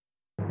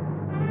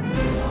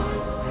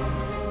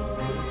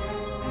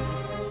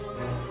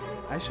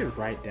I should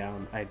write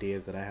down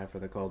ideas that I have for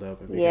the cold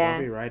open because Yeah. I'll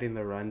be writing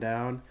the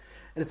rundown,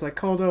 and it's like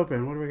cold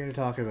open. What are we going to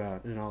talk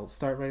about? And I'll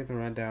start writing the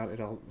rundown,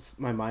 and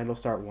my mind will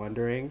start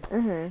wondering.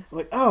 Mm-hmm.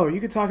 Like, oh, you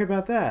could talk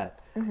about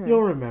that. Mm-hmm.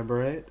 You'll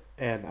remember it,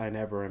 and I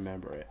never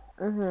remember it.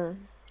 Mm-hmm.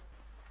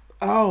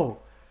 Oh,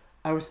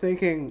 I was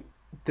thinking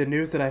the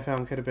news that I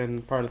found could have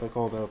been part of the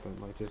cold open.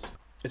 Like, just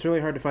it's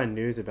really hard to find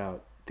news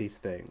about these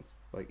things.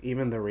 Like,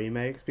 even the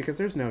remakes, because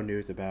there's no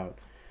news about,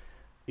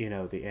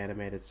 the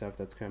animated stuff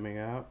that's coming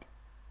out.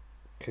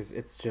 Because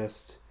it's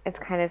just... It's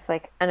kind of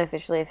like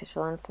unofficially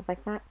official and stuff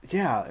like that.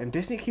 Yeah, and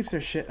Disney keeps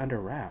their shit under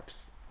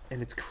wraps.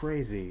 And it's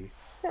crazy.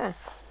 Yeah.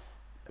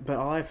 But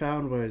all I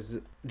found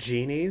was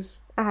Genie's.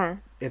 Uh-huh.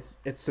 It's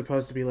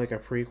supposed to be like a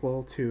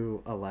prequel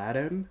to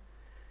Aladdin.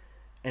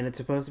 And it's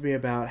supposed to be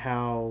about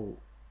how...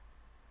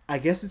 I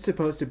guess it's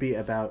supposed to be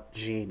about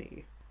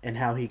Genie. And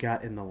how he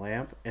got in the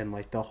lamp. And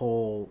like the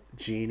whole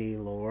Genie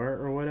lore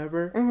or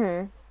whatever.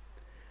 Mm-hmm.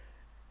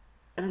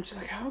 And I'm just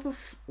like,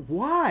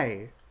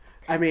 why?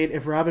 I mean,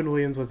 if Robin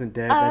Williams wasn't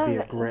dead, that'd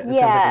be a great... That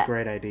sounds like a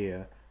great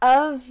idea.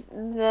 Of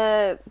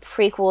the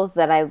prequels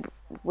that I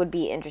would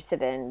be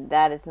interested in,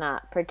 that is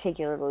not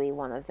particularly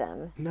one of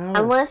them. No.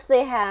 Unless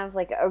they have,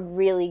 like, a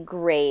really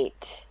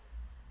great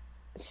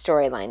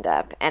story lined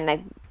up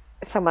and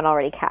someone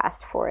already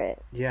cast for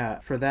it. Yeah,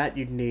 for that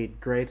you'd need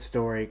great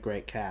story,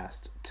 great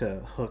cast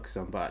to hook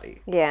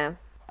somebody. Yeah.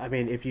 I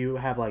mean, if you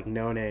have, like,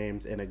 no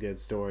names and a good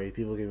story,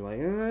 people can be like,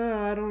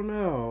 I don't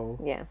know.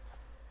 Yeah.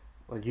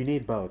 Like, you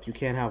need both. You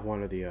can't have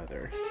one or the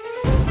other.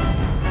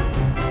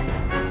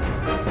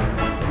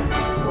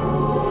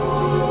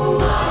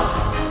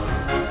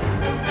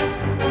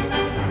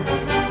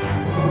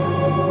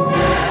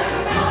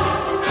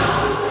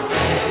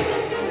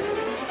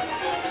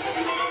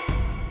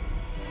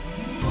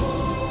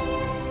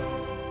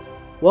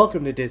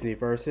 Welcome to Disney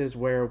Versus,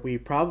 where we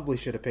probably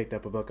should have picked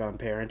up a book on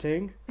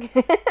parenting.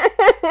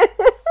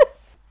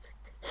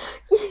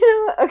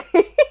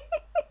 Okay.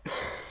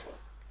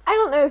 I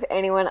don't know if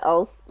anyone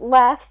else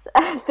laughs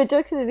at the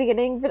jokes in the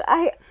beginning, but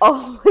I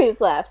always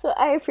laugh, so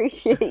I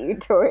appreciate you,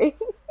 Tori.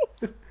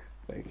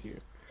 Thank you.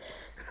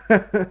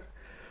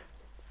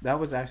 That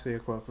was actually a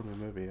quote from the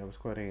movie. I was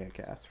quoting a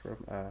cast from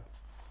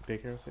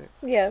Big Hero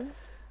 6. Yeah.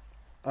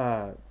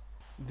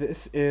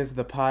 This is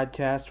the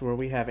podcast where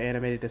we have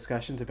animated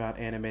discussions about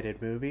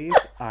animated movies.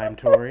 I'm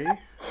Tori.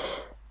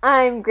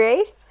 I'm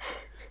Grace.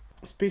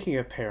 Speaking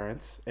of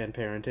parents and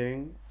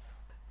parenting,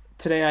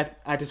 today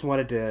I just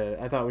wanted to...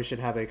 I thought we should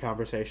have a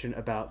conversation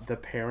about the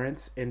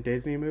parents in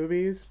Disney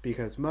movies,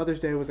 because Mother's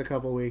Day was a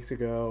couple weeks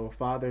ago.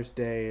 Father's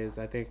Day is,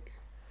 I think...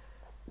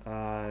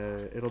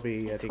 it'll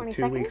be, I think,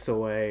 2 22nd? weeks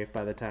away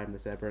by the time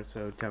this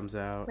episode comes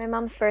out. My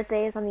mom's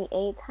birthday is on the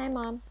 8th. Hi,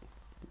 Mom.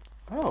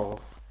 Oh,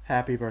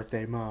 happy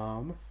birthday,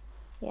 Mom.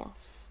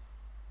 Yes.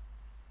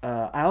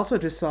 I also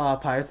just saw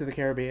Pirates of the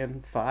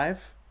Caribbean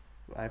 5.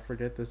 I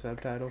forget the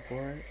subtitle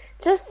for it.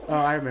 Just... Oh,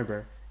 I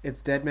remember. It's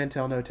Dead Men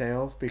Tell No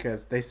Tales,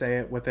 because they say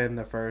it within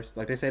the first...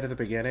 Like, they say it at the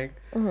beginning.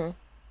 Mm-hmm.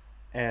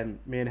 And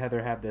me and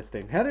Heather have this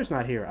thing. Heather's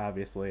not here,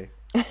 obviously.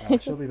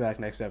 She'll be back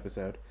next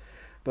episode.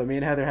 But me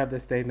and Heather have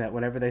this thing that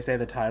whenever they say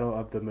the title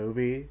of the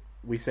movie,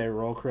 we say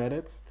roll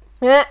credits.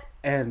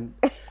 And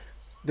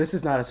this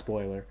is not a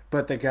spoiler,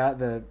 but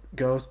the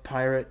ghost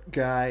pirate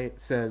guy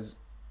says,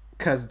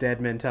 "'Cause dead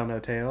men tell no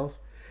tales."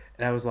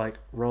 And I was like,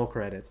 roll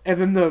credits.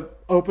 And then the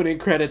opening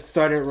credits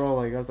started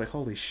rolling. I was like,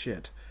 holy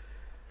shit.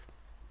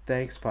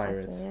 Thanks,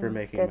 Pirates, for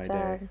making my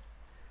day.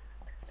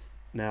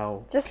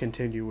 Now,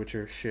 continue with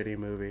your shitty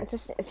movie.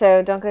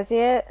 So, don't go see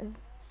it?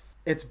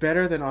 It's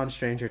better than On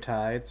Stranger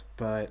Tides,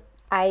 but...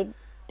 I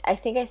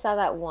think I saw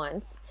that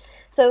once.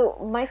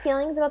 So my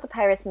feelings about the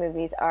Pirates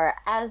movies are,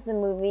 as the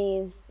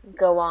movies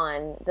go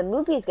on, the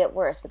movies get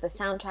worse, but the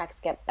soundtracks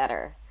get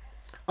better.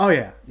 Oh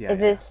yeah, Is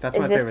this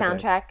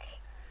soundtrack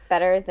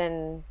better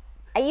than?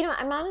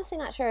 I'm honestly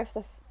not sure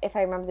if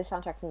I remember the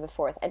soundtrack from the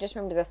fourth. I just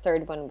remember the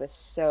third one was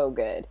so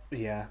good.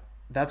 Yeah,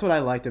 that's what I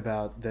liked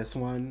about this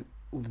one.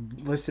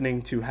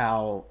 Listening to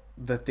how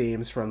the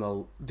themes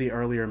from the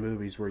earlier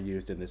movies were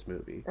used in this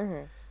movie.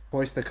 Mm-hmm.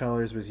 Hoist the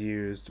Colors was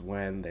used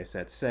when they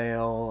set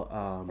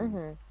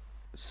sail.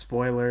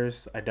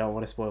 Spoilers, I don't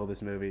want to spoil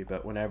this movie,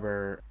 but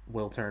whenever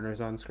Will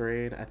Turner's on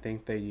screen, I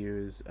think they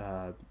use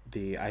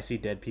the I See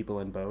Dead People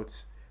in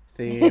Boats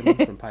theme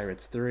from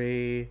Pirates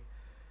 3.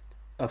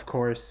 Of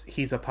course,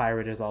 He's a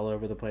Pirate is all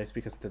over the place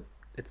because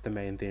it's the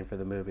main theme for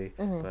the movie.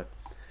 Mm-hmm. But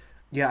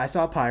yeah, I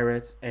saw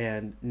Pirates,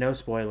 and no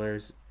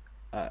spoilers,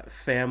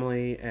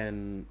 family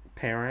and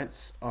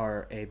parents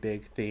are a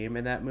big theme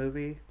in that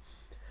movie.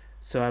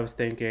 So I was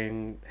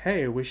thinking,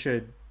 hey, we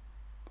should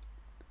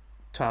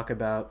talk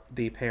about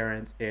the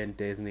parents in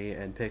Disney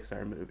and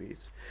Pixar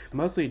movies.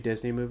 Mostly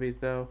Disney movies,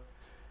 though.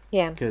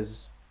 Yeah.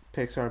 Because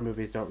Pixar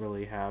movies don't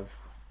really have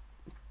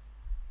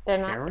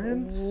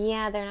parents.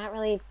 They're not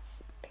really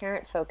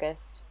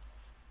parent-focused.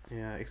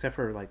 Yeah, except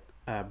for, like,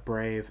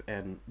 Brave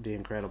and The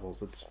Incredibles.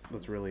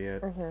 That's really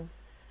it. Mm-hmm.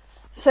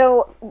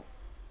 So,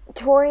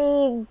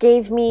 Tori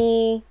gave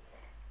me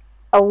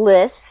a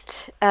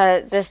list,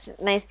 this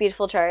nice,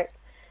 beautiful chart,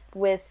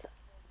 with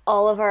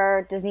all of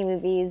our Disney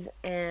movies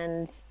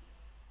and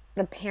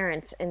the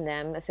parents in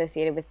them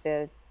associated with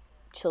the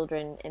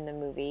children in the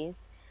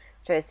movies,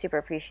 which I was super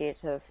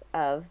appreciative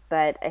of.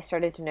 But I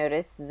started to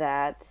notice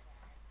that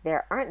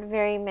there aren't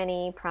very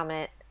many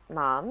prominent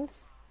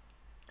moms.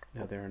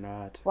 No, they're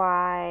not.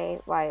 Why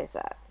is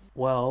that?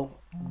 Well,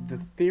 the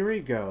theory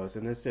goes,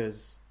 and this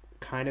is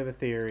kind of a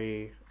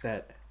theory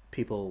that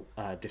people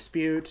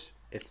dispute.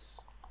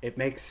 It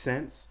makes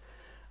sense,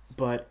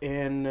 but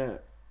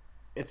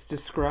it's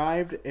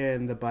described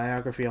in the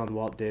biography on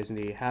Walt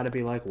Disney, How to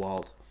Be Like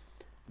Walt,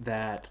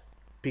 that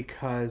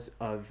because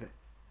of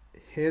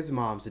his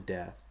mom's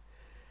death,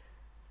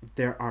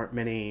 there aren't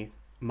many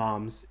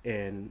moms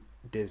in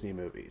Disney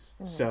movies.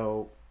 Mm-hmm.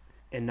 So,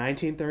 in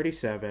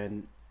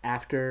 1937,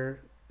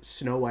 after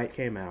Snow White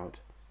came out,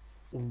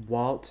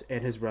 Walt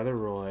and his brother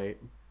Roy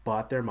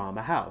bought their mom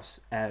a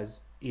house,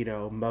 as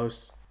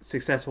most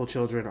successful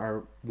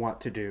children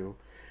want to do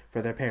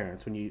for their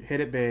parents. When you hit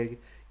it big,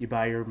 you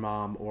buy your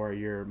mom or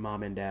your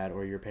mom and dad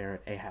or your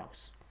parent a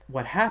house.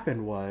 What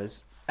happened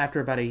was, after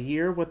about a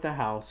year with the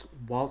house,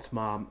 Walt's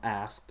mom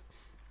asked,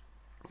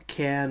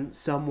 "Can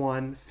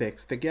someone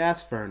fix the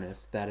gas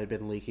furnace that had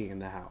been leaking in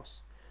the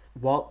house?"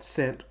 Walt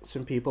sent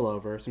some people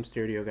over, some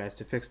studio guys,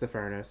 to fix the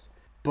furnace,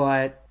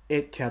 but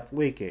it kept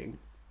leaking.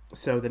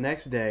 So the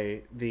next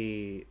day,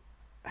 the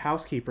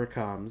housekeeper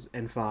comes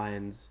and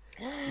finds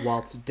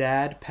Walt's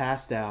dad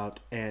passed out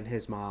and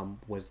his mom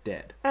was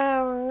dead.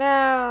 Oh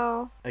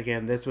no.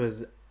 Again, this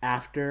was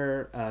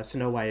after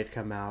Snow White had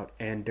come out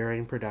and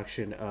during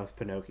production of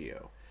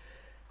Pinocchio.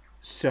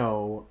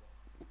 So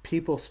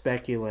people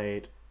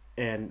speculate,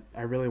 and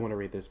I really want to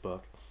read this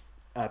book.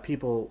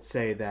 People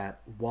say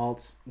that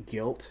Walt's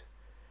guilt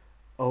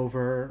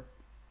over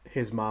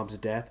his mom's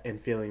death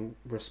and feeling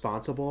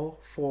responsible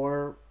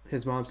for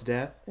his mom's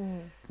death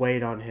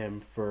weighed on him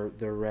for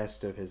the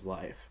rest of his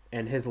life.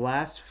 And the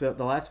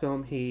last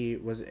film he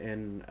was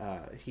in,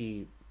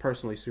 he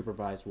personally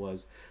supervised,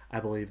 was, I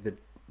believe,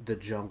 the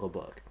Jungle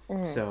Book.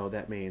 So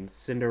that means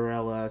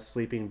Cinderella,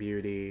 Sleeping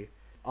Beauty,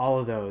 all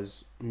of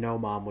those, no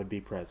mom would be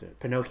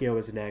present. Pinocchio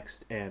is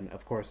next, and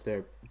of course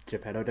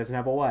Geppetto doesn't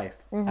have a wife.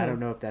 I don't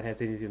know if that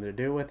has anything to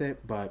do with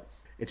it, but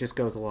it just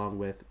goes along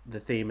with the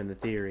theme and the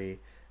theory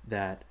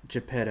that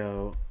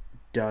Geppetto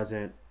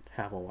doesn't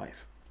have a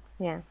wife.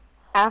 Yeah.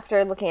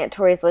 After looking at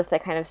Tori's list, I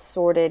kind of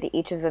sorted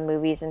each of the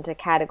movies into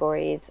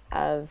categories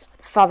of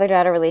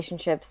father-daughter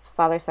relationships,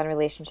 father-son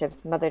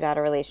relationships,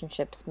 mother-daughter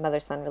relationships,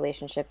 mother-son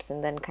relationships,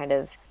 and then kind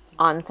of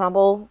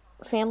ensemble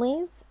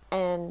families.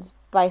 And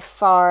by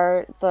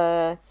far,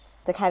 the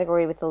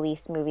category with the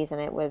least movies in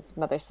it was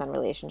mother-son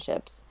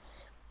relationships.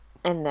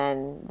 And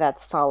then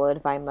that's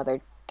followed by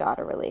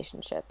mother-daughter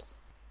relationships.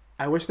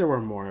 I wish there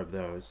were more of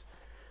those,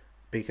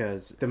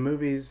 because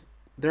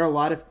there are a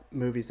lot of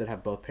movies that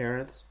have both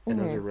parents, and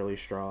those are really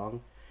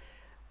strong.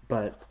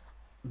 But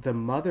the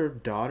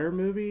mother-daughter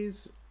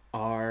movies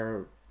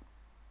are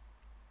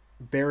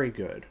very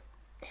good.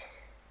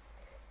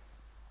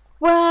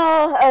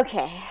 Well,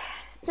 okay.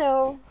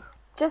 So,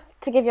 just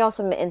to give y'all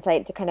some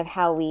insight to kind of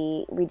how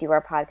we do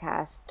our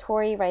podcast,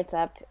 Tori writes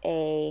up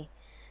a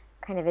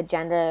kind of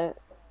agenda,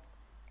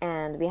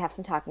 and we have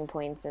some talking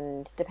points,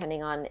 and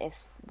depending on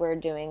if we're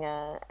doing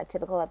a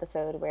typical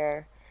episode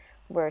where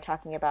we're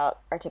talking about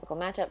our typical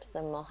matchups,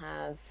 then we'll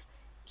have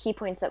key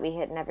points that we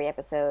hit in every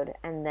episode.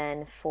 And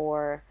then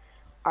for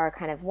our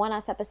kind of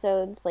one-off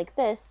episodes like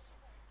this,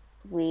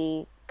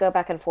 we go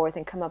back and forth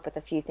and come up with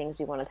a few things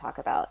we want to talk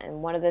about.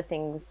 And one of the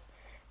things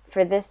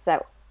for this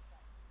that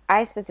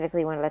I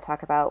specifically wanted to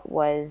talk about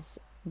was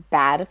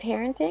bad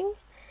parenting.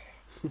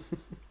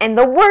 And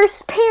the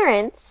worst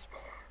parents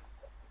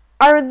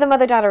are the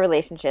mother-daughter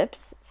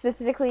relationships,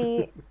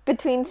 specifically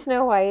between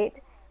Snow White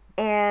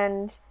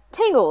and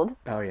Tangled.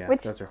 Oh yeah,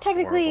 which those are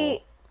technically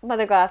horrible.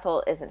 Mother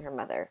Gothel isn't her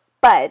mother,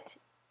 but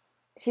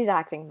she's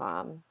acting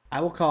mom. I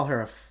will call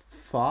her a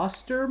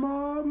foster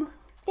mom.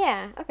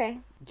 Yeah, okay.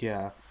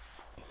 Yeah,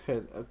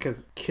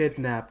 because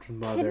kidnapped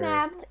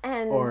mother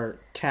or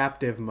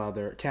captor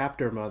mother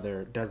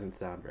doesn't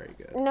sound very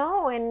good.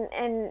 No,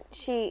 and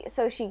she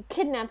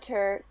kidnapped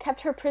her,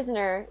 kept her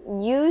prisoner,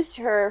 used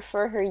her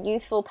for her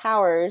youthful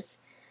powers,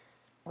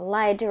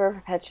 lied to her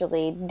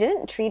perpetually,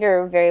 didn't treat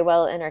her very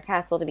well in her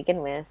castle to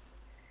begin with.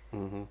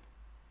 Mm-hmm.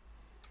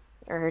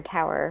 Or her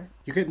tower.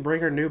 You couldn't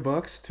bring her new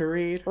books to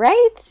read?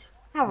 Right?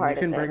 How hard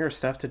is it? You can bring her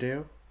stuff to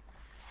do?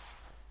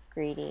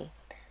 Greedy.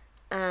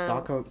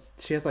 Stockholm.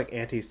 She has like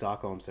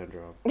anti-Stockholm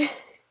syndrome.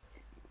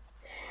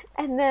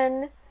 And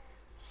then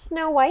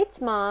Snow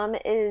White's mom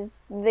is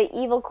the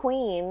evil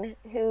queen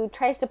who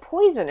tries to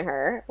poison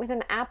her with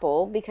an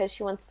apple because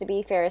she wants to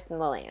be fairest in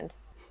the land.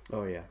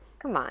 Oh yeah.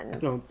 Come on. I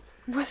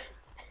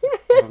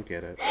don't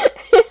get it.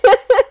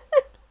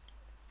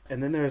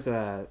 And then there's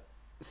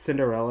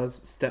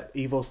Cinderella's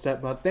evil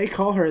stepmother. They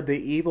call her the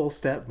evil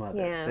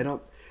stepmother. Yeah.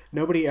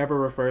 Nobody ever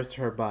refers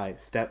to her by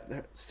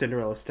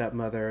Cinderella's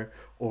stepmother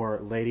or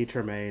Lady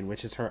Tremaine,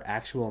 which is her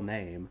actual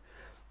name.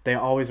 They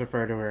always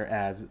refer to her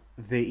as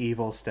the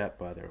evil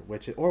stepmother,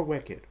 or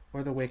wicked,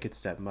 or the wicked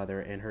stepmother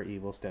and her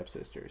evil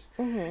stepsisters.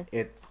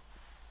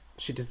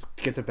 She just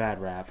gets a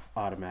bad rap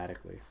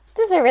automatically.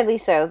 Deservedly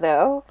so,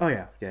 though. Oh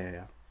yeah,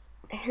 yeah.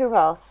 Who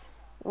else?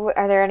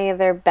 Are there any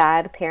other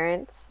bad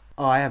parents?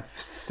 Oh, I have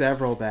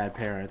several bad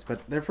parents,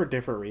 but they're for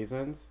different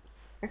reasons.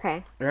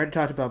 Okay. I already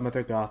talked about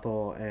Mother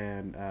Gothel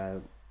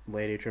and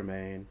Lady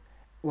Tremaine.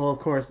 Well, of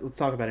course, let's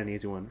talk about an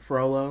easy one.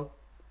 Frollo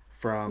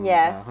from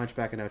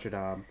Hunchback of Notre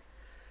Dame.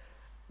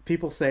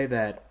 People say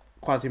that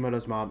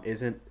Quasimodo's mom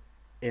isn't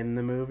in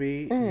the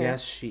movie.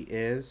 Yes, she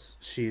is.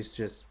 She's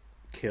just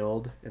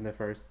killed in the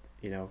first,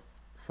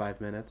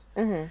 5 minutes.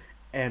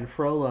 And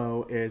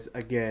Frollo is,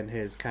 again,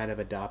 his kind of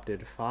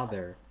adopted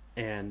father.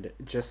 And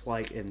just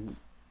like in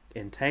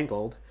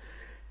Tangled,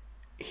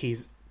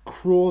 he's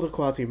cruel to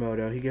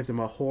Quasimodo. He gives him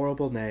a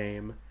horrible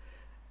name.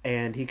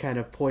 And he kind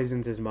of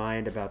poisons his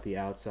mind about the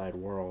outside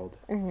world.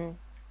 And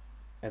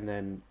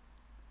then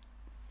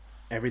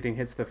everything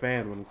hits the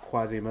fan when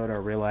Quasimodo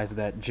realizes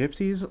that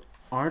gypsies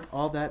aren't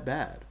all that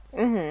bad.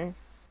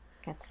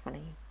 That's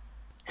funny.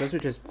 Those are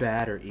just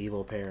bad or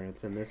evil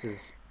parents, and this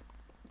is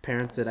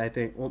parents that I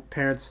think,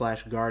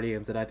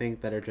 parents/guardians that I think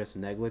that are just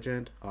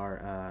negligent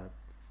are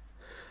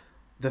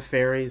the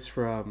fairies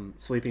from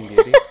Sleeping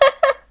Beauty.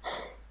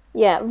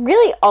 Yeah,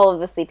 really all of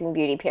the Sleeping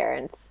Beauty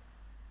parents.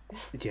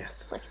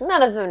 Yes. Like,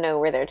 none of them know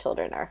where their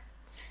children are.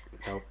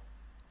 Nope.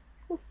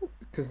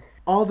 Because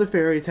all the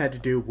fairies had to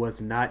do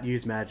was not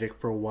use magic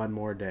for one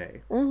more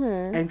day.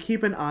 And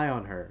keep an eye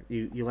on her.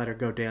 You let her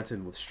go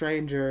dancing with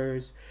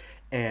strangers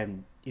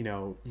and,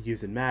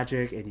 using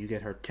magic, and you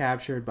get her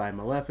captured by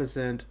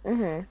Maleficent.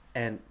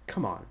 And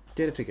come on,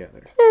 get it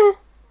together.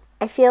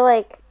 I feel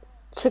like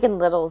Chicken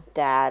Little's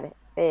dad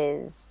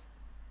is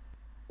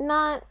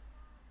not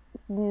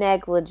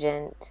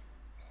negligent.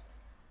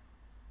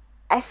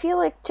 I feel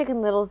like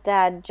Chicken Little's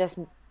dad just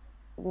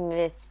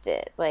missed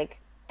it. Like,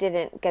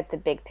 didn't get the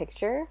big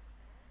picture.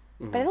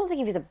 But I don't think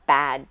he was a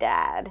bad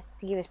dad. I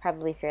think he was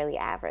probably fairly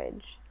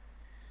average.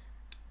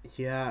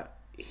 Yeah,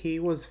 he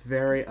was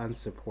very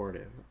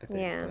unsupportive. I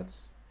think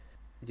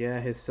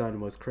his son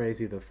was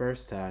crazy the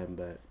first time,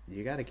 but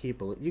you gotta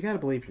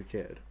believe your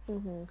kid.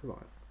 Come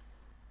on.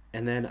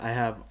 And then I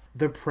have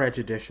the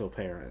prejudicial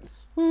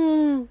parents.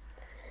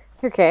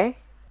 Okay.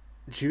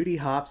 Judy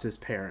Hopps'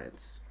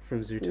 parents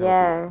from Zootopia.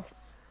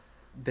 Yes.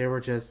 They're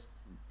the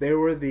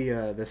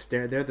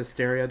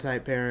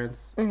stereotype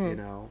parents.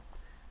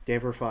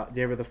 Gave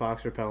her the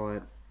fox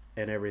repellent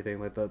and everything,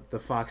 like the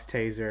fox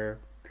taser,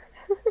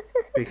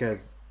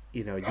 because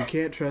you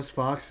can't trust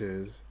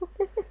foxes,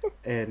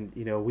 and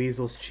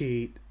weasels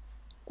cheat,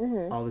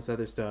 all this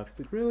other stuff. It's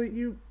like, really,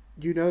 you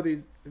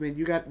these. I mean,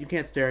 you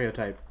can't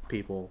stereotype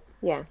people.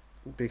 Yeah.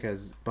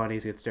 Because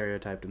bunnies get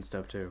stereotyped and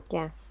stuff too.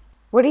 Yeah.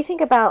 What do you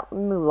think about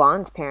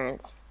Mulan's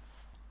parents?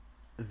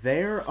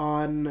 They're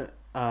on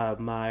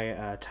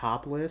my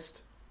top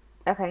list.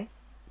 Okay.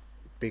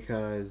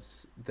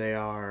 Because they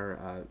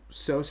are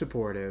so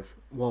supportive.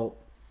 Well,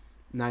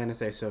 not going to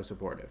say so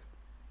supportive.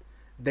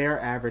 They are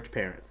average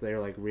parents. They are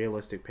like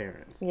realistic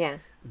parents. Yeah.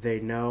 They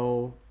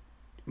know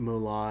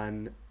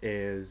Mulan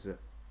is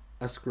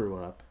a screw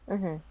up.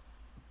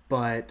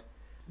 But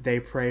they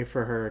pray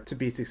for her to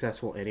be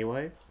successful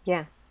anyway.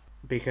 Yeah.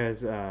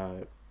 Because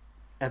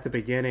at the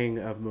beginning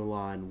of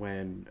Mulan,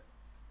 when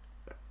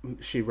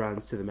she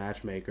runs to the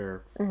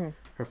matchmaker,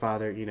 her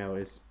father,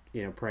 is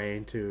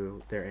praying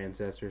to their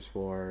ancestors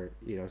for,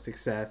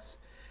 success.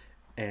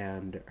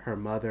 And her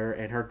mother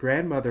and her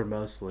grandmother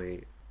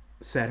mostly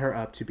set her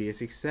up to be a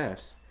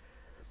success.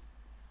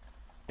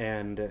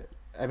 And,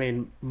 I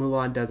mean,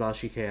 Mulan does all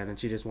she can, and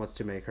she just wants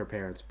to make her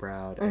parents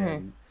proud.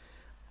 And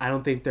I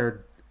don't think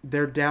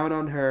they're down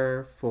on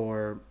her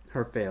for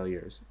her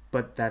failures,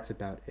 but that's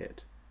about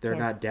it. They're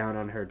not down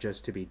on her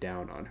just to be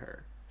down on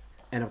her.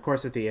 And, of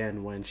course, at the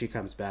end, when she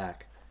comes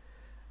back,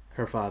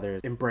 her father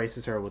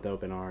embraces her with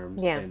open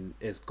arms and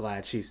is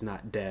glad she's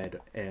not dead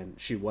and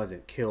she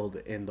wasn't killed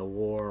in the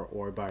war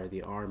or by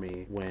the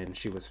army when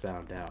she was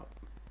found out.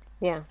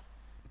 Yeah.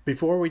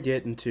 Before we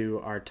get into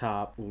our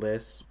top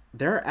lists,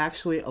 there are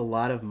actually a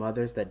lot of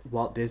mothers that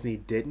Walt Disney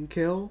didn't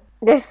kill.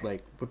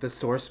 Like, with the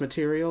source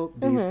material,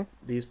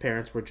 these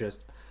parents were just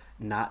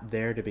not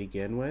there to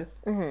begin with.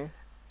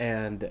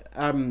 And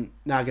I'm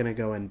not going to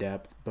go in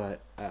depth,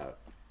 but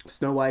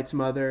Snow White's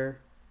mother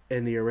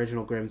in the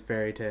original Grimm's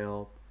fairy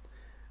tale,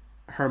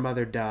 her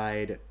mother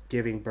died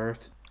giving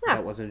birth.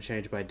 That wasn't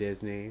changed by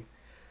Disney.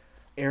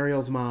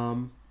 Ariel's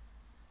mom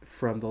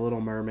from The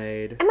Little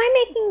Mermaid. Am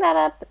I making that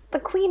up? The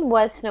queen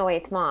was Snow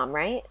White's mom,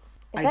 right?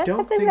 I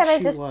don't think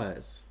she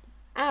was.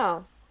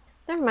 Oh,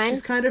 never mind.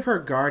 She's kind of her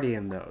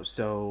guardian, though.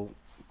 So,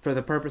 for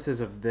the purposes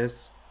of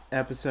this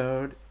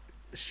episode,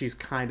 she's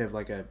kind of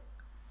like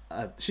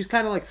she's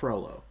kind of like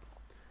Frollo.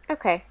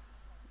 Okay.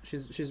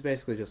 She's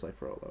basically just like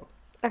Frollo.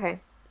 Okay.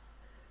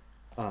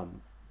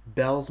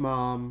 Belle's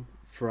mom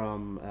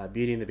from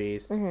Beauty and the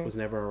Beast was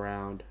never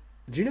around.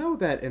 Did you know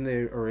that in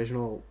the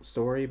original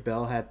story,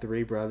 Belle had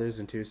 3 brothers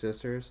and 2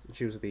 sisters? And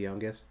she was the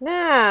youngest?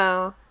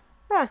 No.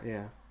 Huh.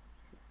 Yeah.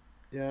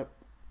 Yep.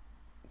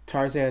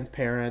 Tarzan's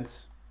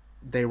parents,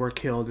 they were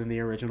killed in the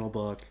original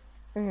book.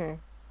 Mm-hmm.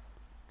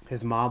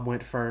 His mom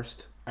went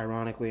first,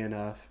 ironically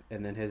enough,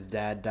 and then his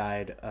dad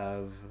died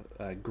of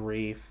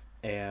grief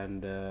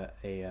and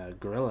a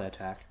gorilla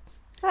attack.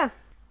 Huh.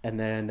 And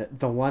then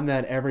the one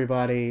that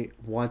everybody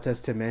wants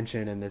us to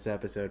mention in this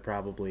episode,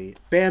 probably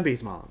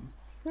Bambi's mom.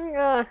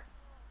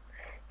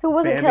 Who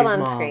wasn't Bambi's killed on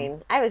mom.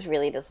 screen. I was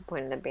really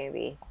disappointed in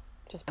Bambi.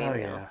 Just Oh Bambi.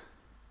 yeah.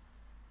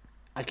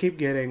 I keep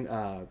getting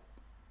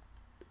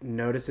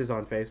notices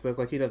on Facebook,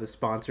 like the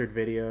sponsored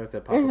videos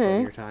that pop up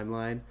on your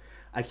timeline.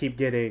 I keep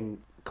getting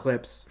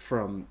clips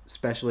from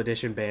special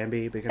edition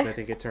Bambi because I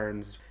think it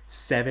turns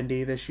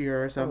 70 this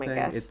year or something. Oh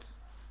my gosh.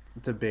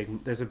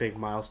 There's a big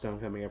milestone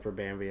coming up for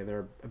Bambi, and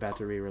they're about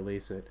to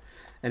re-release it.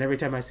 And every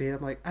time I see it,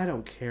 I'm like, I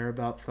don't care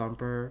about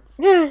Thumper.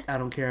 I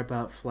don't care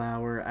about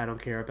Flower. I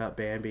don't care about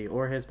Bambi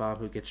or his mom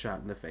who gets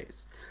shot in the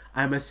face.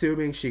 I'm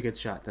assuming she gets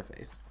shot in the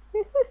face.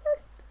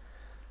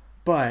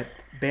 But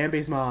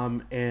Bambi's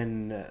mom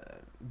in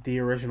the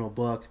original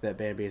book that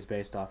Bambi is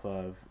based off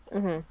of,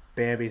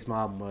 Bambi's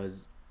mom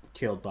was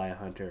killed by a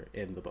hunter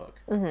in the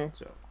book.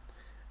 So,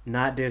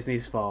 not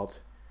Disney's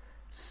fault.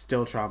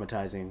 Still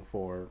traumatizing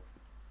for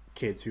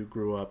kids who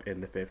grew up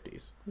in the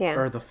 50s. Yeah.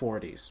 Or the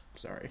 40s,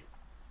 sorry.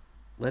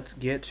 Let's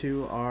get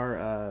to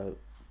our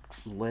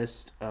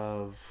list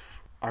of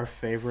our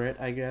favorite,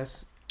 I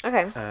guess,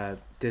 Okay.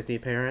 Disney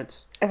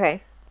parents.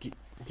 Okay. Do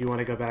you want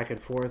to go back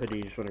and forth, or do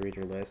you just want to read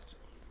your list?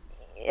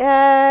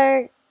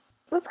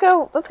 Let's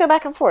go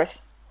back and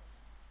forth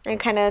and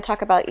kind of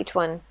talk about each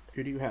one.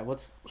 Who do you have?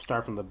 Let's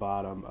start from the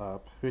bottom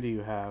up. Who do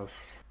you have?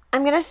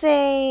 I'm gonna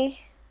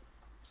say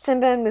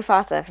Simba and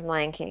Mufasa from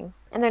Lion King.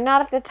 And they're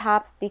not at the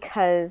top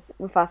because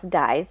Mufasa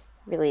dies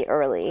really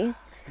early.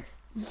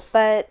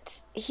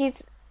 But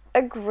he's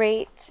a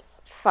great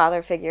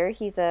father figure.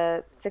 He's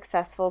a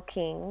successful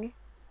king.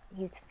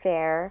 He's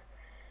fair.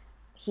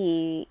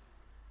 He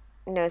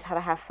knows how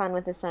to have fun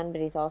with his son, but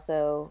he's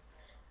also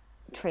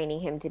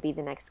training him to be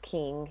the next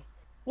king.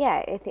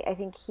 Yeah, I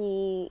think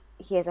he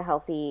has a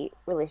healthy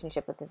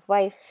relationship with his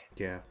wife.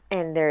 Yeah.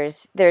 And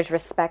there's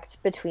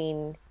respect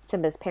between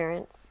Simba's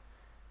parents.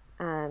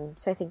 So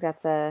I think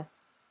that's I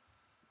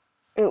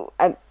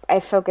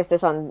focus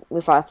this on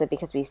Mufasa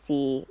because we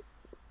see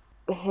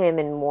him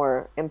in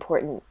more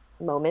important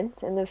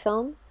moments in the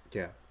film.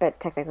 Yeah. But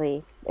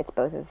technically, it's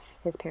both of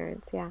his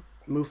parents, yeah.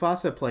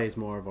 Mufasa plays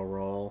more of a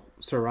role.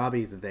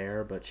 Sarabi's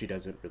there, but she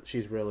doesn't.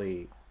 She's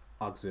really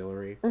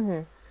auxiliary.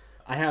 Mm-hmm.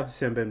 I have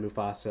Simba and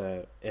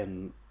Mufasa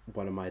in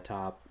one of my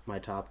top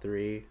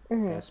three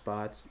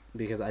spots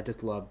because I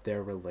just love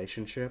their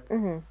relationship.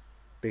 Mm-hmm.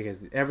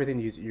 Because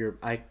everything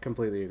I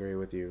completely agree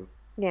with you.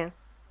 Yeah.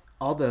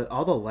 All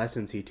the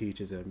lessons he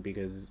teaches him,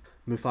 because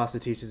Mufasa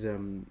teaches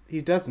him,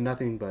 he does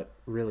nothing but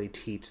really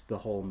teach the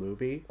whole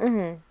movie.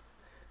 Mm-hmm.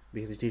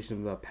 Because he teaches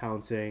him about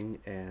pouncing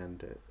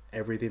and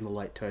everything the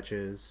light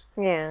touches.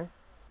 Yeah.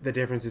 The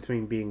difference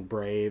between being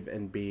brave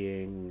and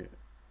being,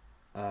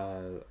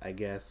 I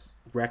guess,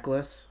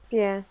 reckless.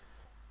 Yeah.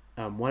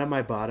 One of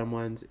my bottom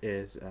ones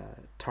is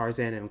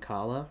Tarzan and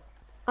Kala.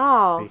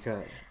 Oh,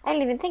 Because I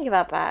didn't even think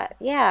about that.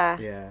 Yeah.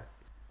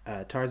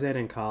 yeah, Tarzan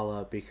and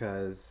Kala,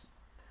 because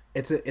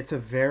it's a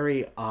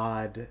very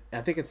odd.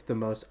 I think it's the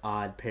most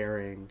odd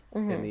pairing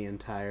in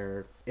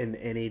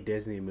any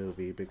Disney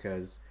movie,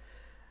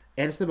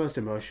 and it's the most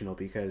emotional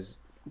because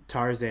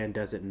Tarzan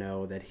doesn't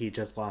know that he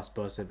just lost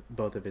both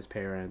of his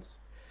parents.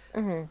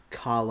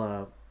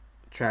 Kala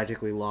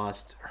tragically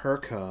lost her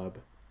cub.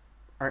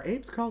 Are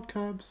apes called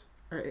cubs?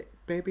 Are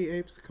baby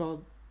apes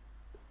called?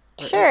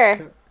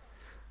 Sure.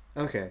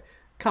 Okay.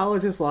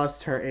 Kala just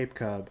lost her ape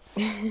cub,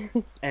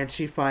 and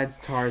she finds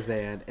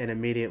Tarzan and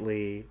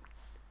immediately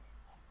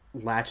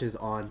latches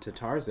on to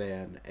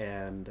Tarzan,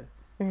 and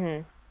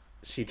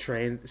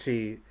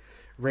she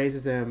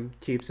raises him,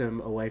 keeps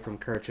him away from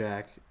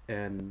Kerchak,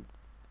 and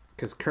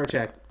because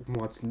Kerchak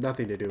wants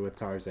nothing to do with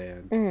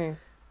Tarzan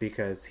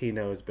because he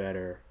knows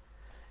better.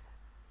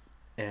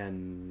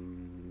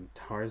 And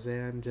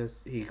Tarzan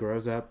he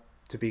grows up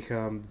to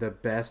become the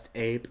best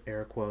ape,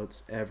 air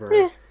quotes,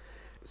 ever.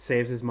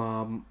 Saves his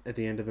mom at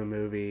the end of the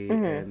movie,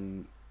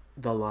 and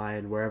the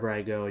line, "Wherever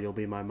I go, you'll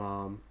be my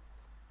mom,"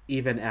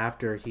 even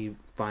after he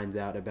finds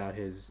out about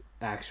his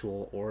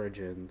actual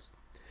origins.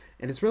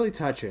 And it's really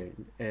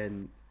touching.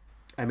 And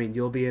I mean,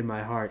 "You'll Be in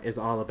My Heart" is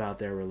all about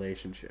their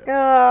relationship.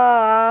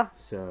 Oh,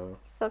 So,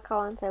 Phil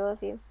Collins, I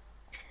love you.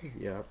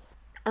 yeah.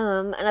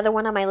 Another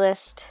one on my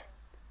list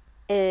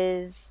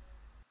is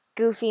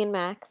Goofy and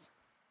Max.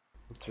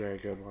 It's a very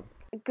good one.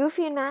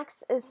 Goofy and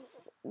Max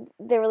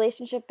their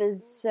relationship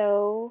is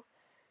so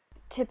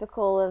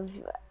typical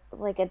of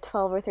like a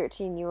 12 or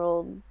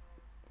 13-year-old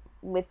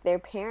with their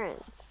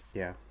parents.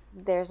 Yeah.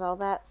 There's all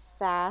that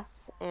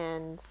sass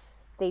and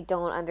they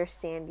don't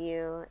understand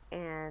you,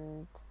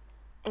 and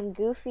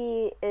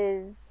Goofy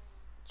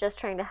is just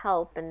trying to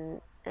help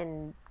and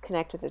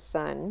connect with his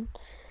son.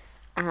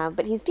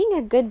 But he's being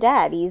a good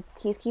dad. He's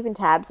keeping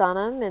tabs on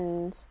him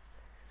and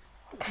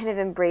kind of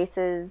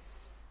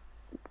embraces,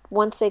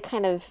 once they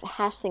kind of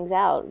hash things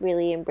out,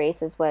 really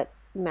embraces what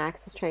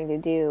Max is trying to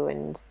do.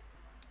 And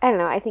I don't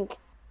know, I think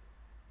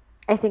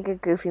a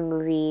Goofy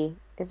movie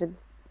is a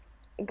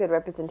good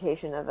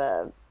representation of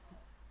a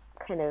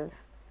kind of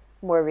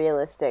more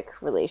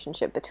realistic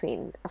relationship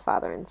between a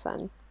father and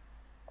son.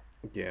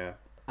 Yeah.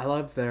 I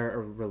love their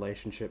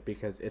relationship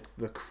because it's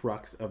the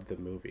crux of the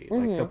movie.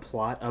 Like, the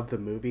plot of the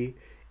movie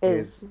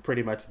is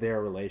pretty much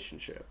their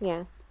relationship.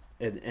 Yeah.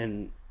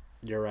 And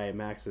you're right,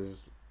 Max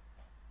is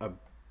a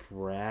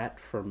brat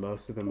for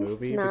most of the He's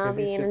movie snobby because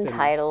he's and just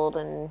entitled,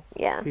 and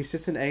yeah. he's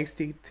just an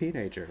angsty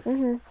teenager.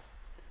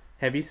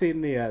 Have you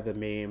seen the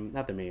meme?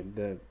 Not the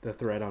meme. The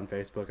thread on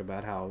Facebook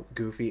about how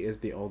Goofy is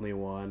the only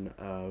one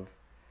of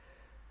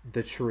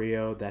the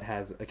trio that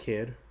has a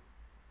kid.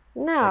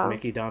 No. Like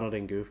Mickey, Donald,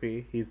 and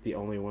Goofy. He's the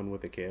only one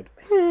with a kid.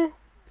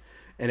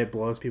 And it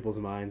blows people's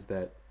minds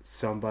that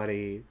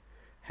somebody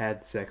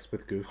had sex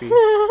with Goofy.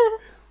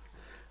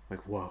 Like,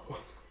 whoa.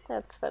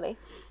 That's funny.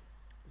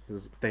 This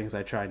is things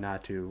I try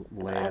not to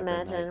lay up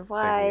Imagine. at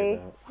Why?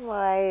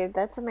 Why?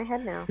 That's in my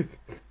head now.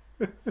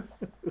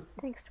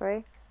 Thanks,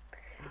 Tori.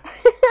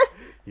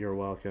 You're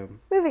welcome.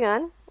 Moving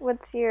on.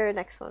 What's your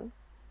next one?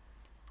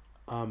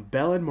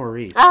 Belle and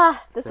Maurice.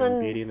 This from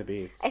one's Beauty and the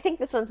Beast. I think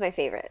this one's my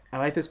favorite. I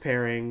like this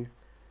pairing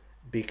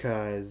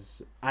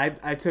because I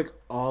took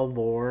all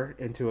lore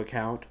into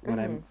account when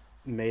I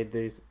made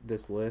this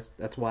list.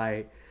 That's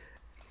why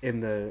in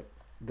the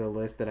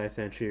list that I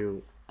sent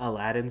you,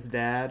 Aladdin's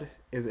dad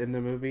is in the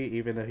movie,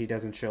 even though he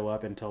doesn't show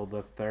up until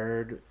the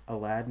third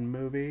Aladdin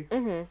movie.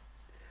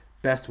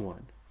 Best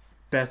one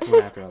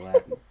after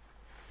Aladdin.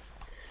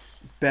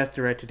 Best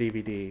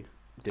direct-to-DVD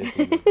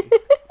Disney movie.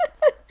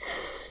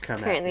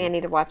 Apparently I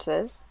need to watch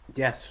this.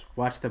 Yes,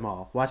 watch them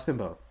all. Watch them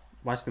both.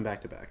 Watch them back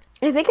to back.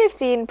 I think I've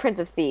seen Prince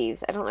of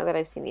Thieves. I don't know that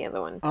I've seen the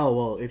other one. Oh,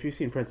 well, if you've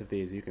seen Prince of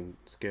Thieves, you can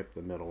skip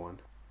the middle one.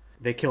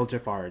 They kill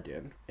Jafar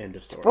again. End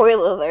of story.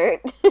 Spoiler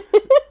alert.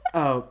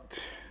 Oh,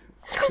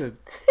 that's a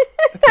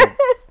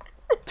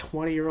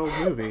 20-year-old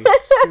movie.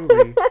 Sue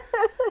me.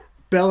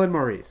 Belle and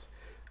Maurice.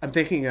 I'm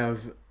thinking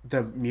of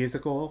the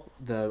musical.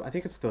 I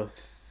think it's the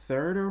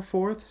third or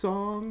fourth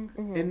song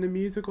in the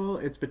musical.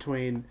 It's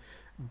between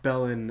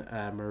Belle and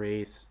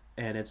Maurice,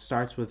 and it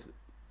starts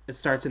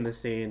in the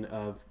scene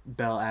of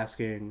Belle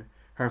asking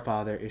her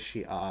father, "Is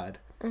she odd?"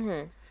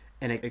 And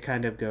it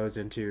kind of goes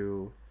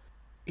into.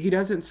 He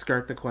doesn't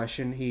skirt the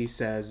question. He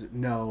says,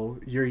 "No,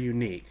 you're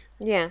unique.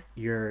 Yeah.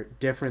 You're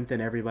different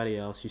than everybody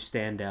else. You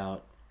stand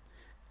out.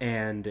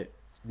 And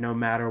no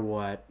matter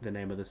what," the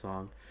name of the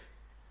song,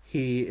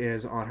 "he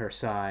is on her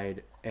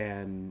side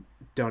and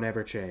don't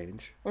ever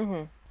change."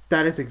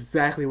 That is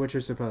exactly what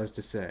you're supposed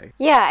to say.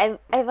 Yeah,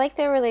 I like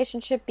their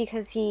relationship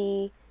because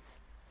he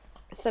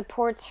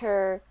supports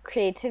her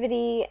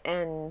creativity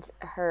and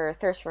her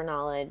thirst for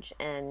knowledge,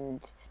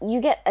 and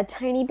you get a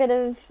tiny bit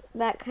of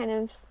that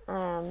kind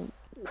of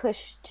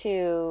push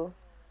to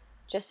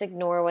just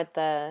ignore what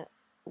the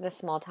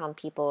small town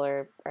people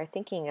are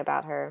thinking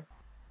about her,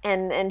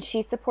 and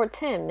she supports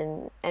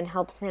him and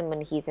helps him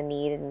when he's in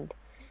need, and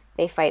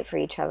they fight for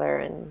each other.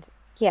 And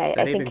yeah,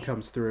 that I even think,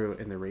 comes through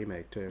in the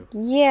remake too.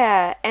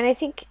 yeah, and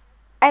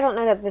I don't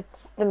know that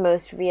that's the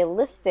most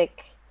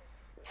realistic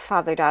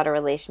father-daughter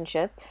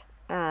relationship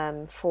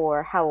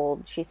for how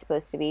old she's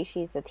supposed to be.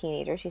 She's a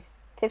teenager. She's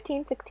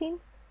 15, 16?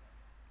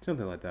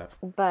 Something like that.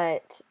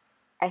 But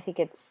I think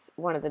it's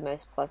one of the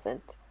most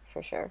pleasant,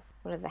 for sure.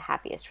 One of the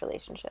happiest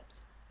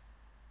relationships.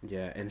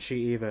 Yeah, and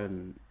she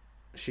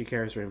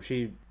cares for him.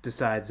 She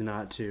decides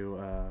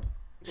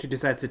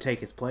to take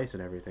his place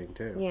and everything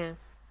too. Yeah.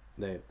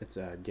 It's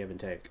a give and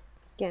take.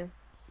 Yeah.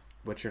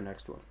 What's your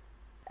next one?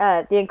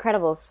 The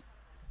Incredibles.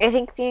 I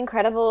think The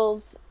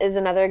Incredibles is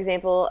another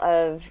example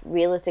of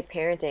realistic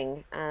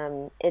parenting.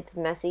 It's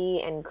messy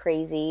and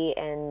crazy,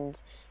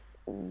 and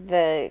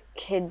the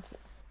kids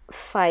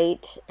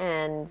fight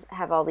and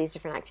have all these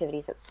different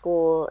activities at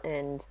school,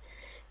 and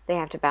they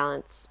have to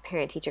balance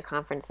parent-teacher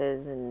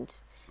conferences, and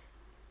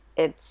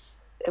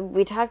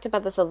we talked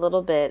about this a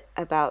little bit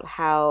about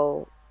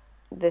how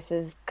this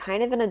is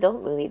kind of an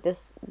adult movie.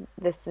 This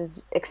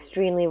is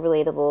extremely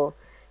relatable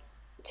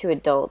to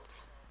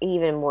adults,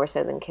 even more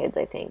so than kids,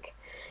 I think,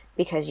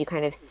 because you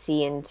kind of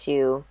see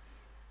into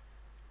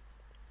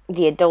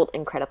the adult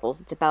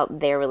Incredibles. It's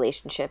about their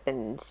relationship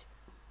and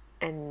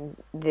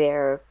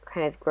their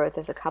kind of growth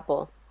as a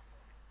couple.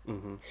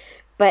 Mm-hmm.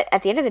 But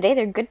at the end of the day,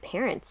 they're good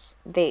parents.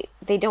 They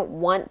don't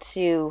want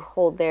to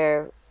hold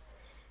their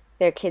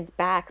kids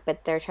back,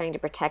 but they're trying to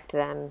protect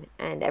them,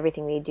 and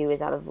everything they do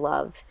is out of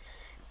love.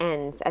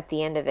 And at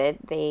the end of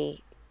it,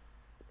 they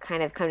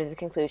kind of come to the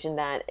conclusion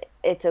that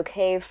it's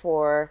okay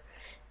for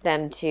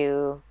them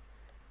to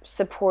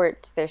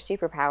support their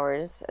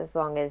superpowers as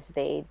long as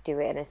they do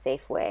it in a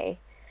safe way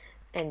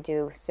and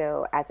do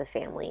so as a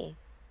family.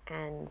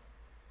 And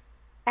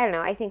I don't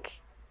know, I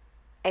think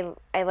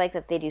I like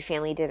that they do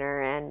family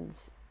dinner, and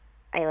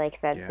I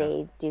like that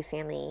they do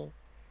family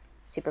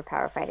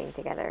superpower fighting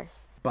together.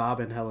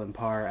 Bob and Helen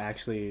Parr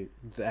actually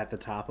at the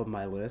top of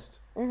my list.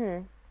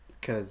 Mm-hmm.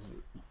 because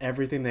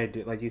everything they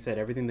do, like you said,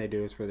 everything they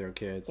do is for their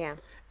kids. Yeah.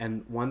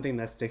 And one thing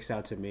that sticks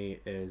out to me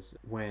is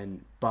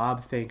when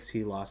Bob thinks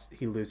he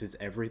loses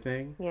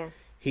everything. Yeah.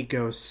 He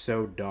goes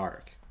so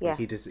dark. Yeah.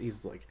 Like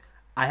he's like,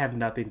 I have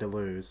nothing to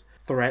lose.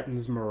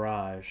 Threatens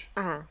Mirage.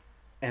 Uh-huh.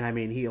 And I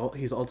mean,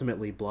 he's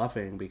ultimately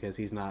bluffing because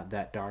he's not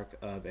that dark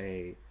of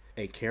a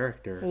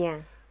character.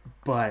 Yeah.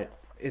 But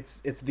it's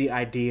the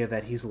idea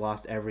that he's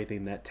lost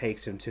everything that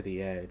takes him to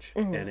the edge,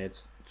 and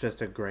it's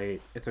just a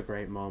great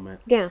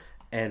moment. Yeah.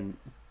 And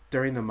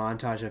during the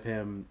montage of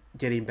him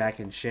getting back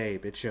in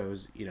shape, it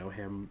shows,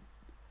 him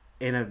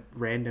in a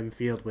random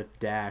field with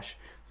Dash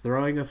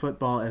throwing a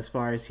football as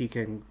far as he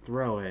can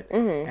throw it,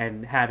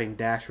 and having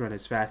Dash run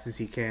as fast as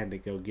he can to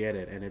go get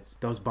it. And it's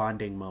those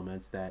bonding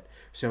moments that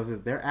shows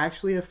that they're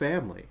actually a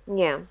family.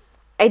 Yeah.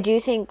 I do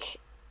think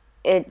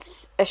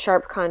it's a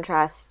sharp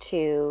contrast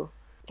to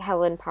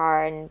Helen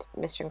Parr and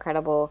Mr.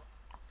 Incredible,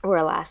 or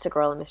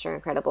Elastigirl and Mr.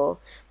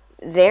 Incredible.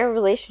 Their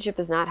relationship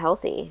is not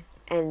healthy,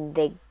 and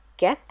they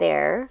get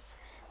there,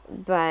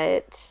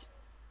 but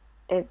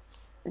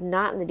it's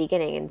not in the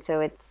beginning, and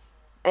so it's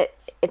a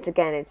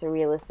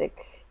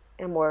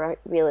more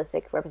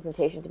realistic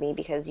representation to me,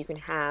 because you can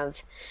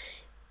have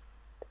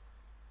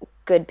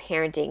good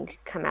parenting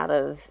come out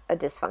of a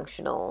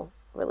dysfunctional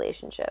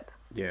relationship.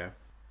 Yeah.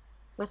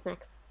 What's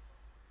next?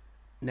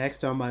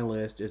 Next on my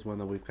list is one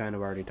that we've kind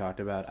of already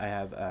talked about. I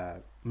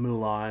have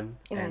Mulan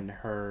and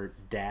her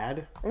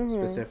dad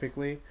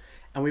specifically,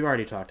 and we've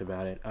already talked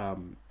about it.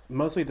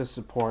 Mostly the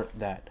support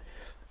that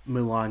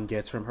Mulan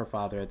gets from her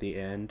father at the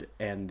end,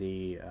 and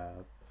the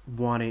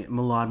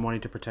Mulan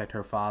wanting to protect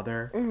her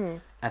father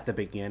at the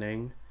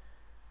beginning.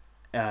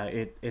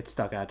 It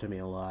stuck out to me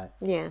a lot.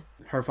 Yeah.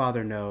 Her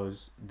father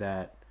knows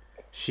that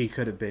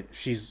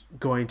she's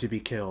going to be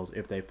killed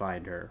if they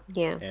find her.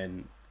 Yeah.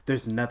 And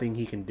there's nothing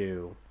he can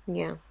do.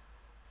 Yeah.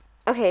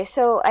 Okay,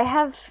 so I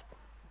have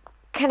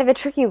kind of a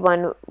tricky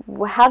one.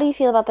 How do you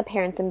feel about the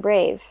parents in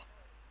Brave?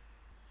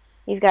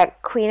 You've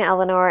got Queen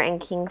Eleanor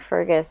and King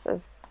Fergus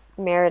as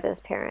Merida's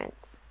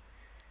parents.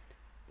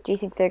 Do you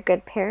think they're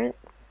good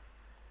parents?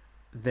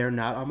 They're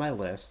not on my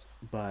list,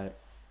 but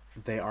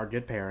they are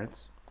good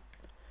parents.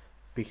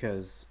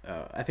 Because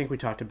I think we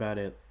talked about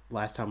it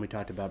last time we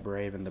talked about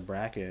Brave in the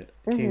bracket.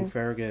 King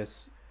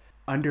Fergus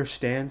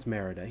understands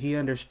Merida. He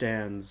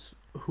understands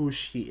who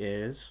she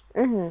is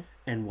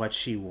and what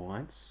she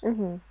wants.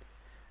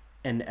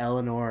 And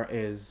Eleanor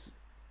is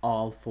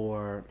all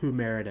for who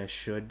Merida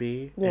should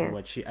be and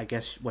what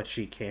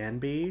she can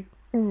be.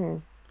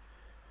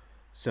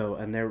 So,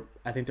 and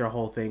I think their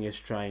whole thing is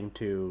trying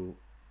to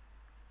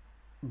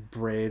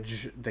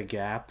bridge the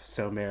gap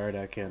so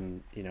Merida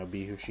can,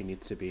 be who she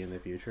needs to be in the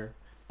future.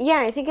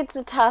 Yeah, I think it's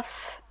a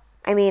tough...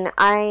 I mean,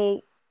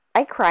 I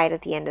cried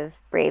at the end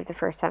of Brave the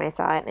first time I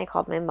saw it, and I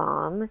called my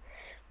mom.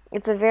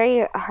 It's a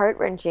very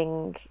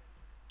heart-wrenching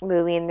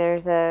movie, and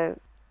there's a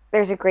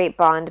great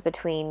bond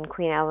between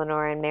Queen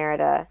Eleanor and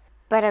Merida.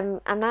 But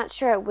I'm not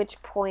sure at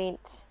which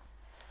point,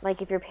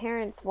 like, if your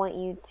parents want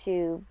you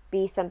to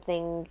be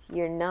something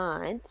you're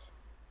not,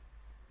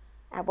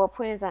 at what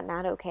point is that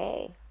not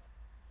okay?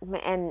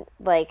 And,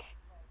 like,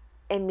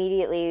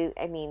 immediately,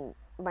 I mean,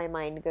 my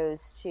mind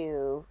goes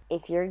to,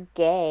 if you're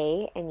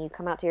gay and you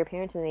come out to your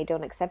parents and they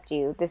don't accept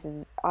you, this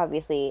is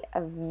obviously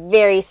a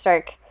very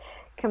stark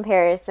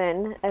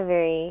comparison, a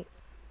very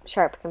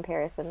sharp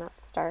comparison,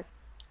 not stark.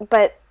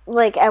 But,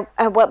 like,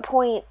 at what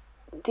point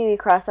do you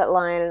cross that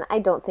line? And I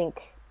don't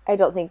think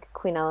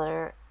Queen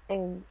Eleanor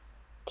and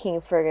King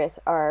Fergus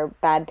are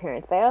bad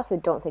parents, but I also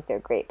don't think they're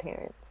great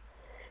parents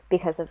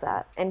because of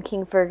that. And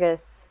King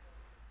Fergus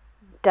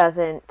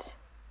doesn't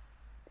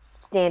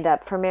stand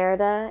up for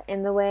Merida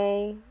in the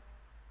way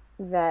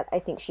that I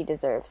think she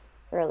deserves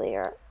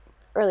earlier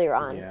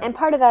on. Yeah. And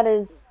part of that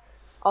is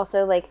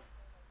also, like,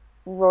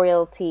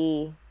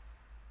 royalty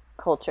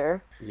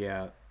culture.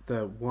 Yeah,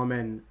 the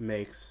woman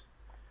makes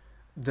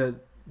the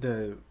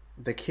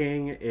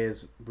king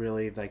is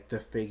really like the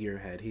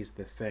figurehead. He's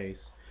the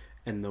face,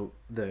 and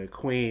the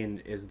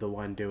queen is the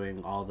one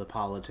doing all the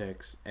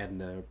politics and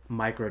the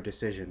micro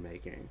decision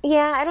making.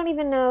 Yeah, I don't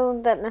even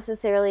know that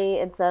necessarily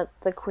it's that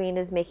the queen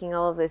is making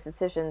all of those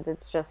decisions.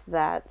 It's just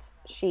that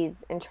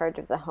she's in charge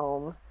of the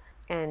home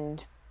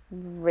and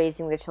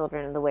raising the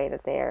children in the way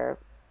that they're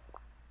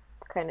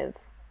kind of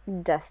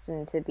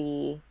destined to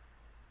be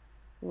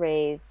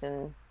raised,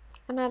 and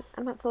I'm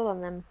not sold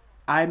on them.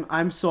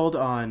 I'm sold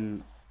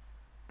on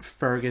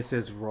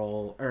Fergus's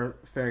role or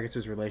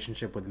Fergus's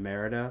relationship with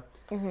Merida,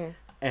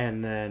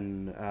 and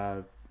then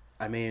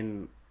I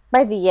mean,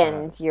 by the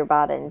end, you're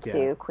bought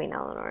into Queen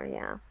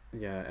Eleanor.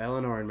 Yeah,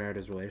 Eleanor and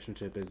Merida's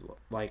relationship is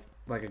like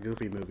a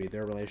Goofy movie.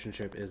 Their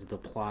relationship is the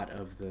plot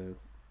of the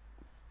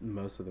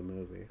most of the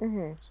movie.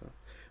 So,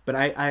 but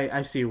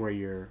I see where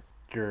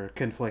your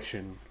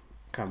confliction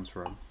comes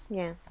from.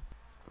 Yeah.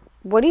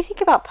 What do you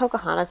think about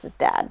Pocahontas'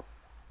 dad?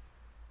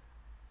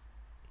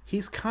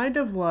 He's kind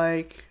of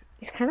like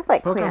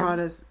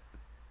Pocahontas. Queen.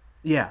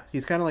 Yeah,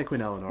 he's kind of like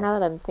Queen Eleanor. Now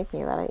that I'm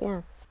thinking about it,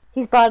 yeah.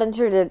 He's brought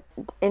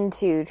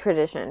into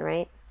tradition,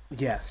 right?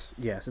 Yes,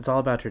 it's all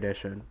about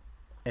tradition.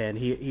 and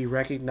he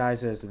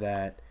recognizes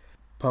that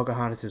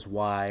Pocahontas is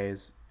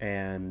wise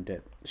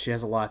and she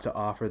has a lot to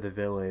offer the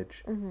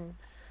village.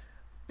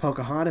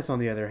 Pocahontas, on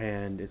the other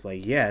hand, is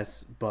like,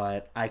 yes,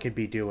 but I could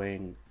be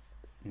doing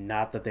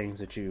not the things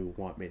that you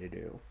want me to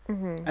do.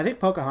 I think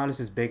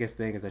Pocahontas' biggest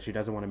thing is that she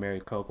doesn't want to marry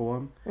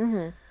Kocoum,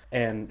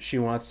 and she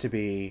wants to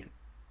be,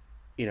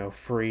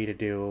 free to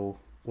do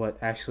what.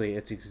 Actually,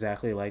 it's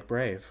exactly like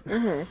Brave.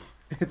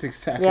 It's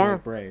exactly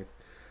like Brave,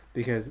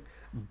 because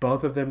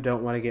both of them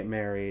don't want to get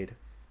married.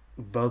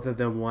 Both of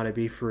them want to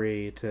be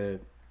free to,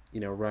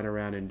 run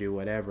around and do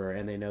whatever,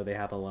 and they know they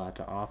have a lot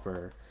to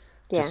offer.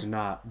 Just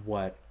not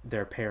what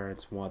their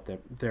parents want them.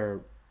 Their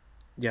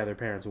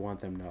parents want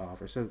them to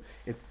offer. So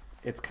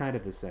it's kind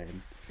of the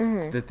same.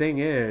 The thing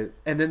is,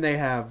 and then they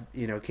have,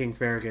 King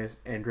Fergus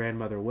and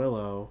Grandmother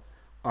Willow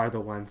are the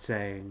ones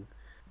saying,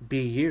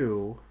 "Be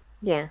you."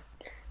 Yeah,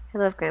 I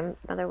love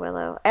Grandmother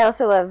Willow. I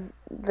also love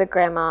the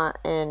grandma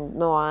in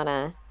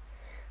Moana.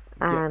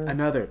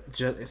 Another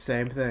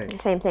same thing.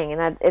 Same thing, and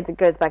that it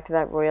goes back to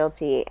that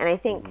royalty. And I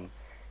think,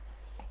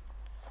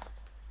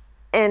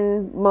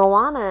 and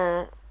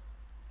Moana's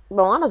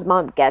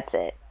mom gets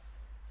it.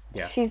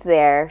 Yeah. She's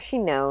there. She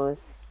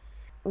knows.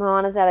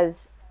 Moana's at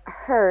his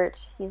hurt.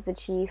 He's the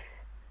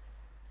chief.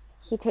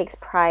 He takes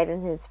pride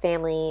in his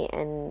family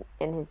and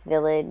in his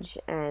village,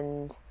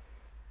 and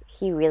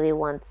he really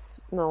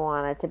wants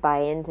Moana to buy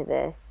into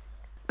this.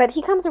 But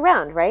he comes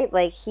around, right?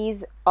 Like,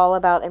 he's all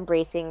about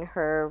embracing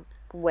her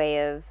way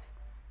of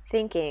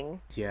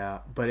thinking. Yeah,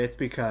 but it's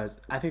because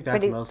I think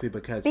that's mostly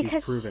because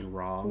he's proven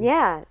wrong.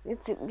 Yeah,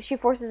 she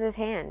forces his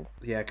hand.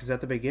 Yeah, because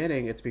at the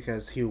beginning it's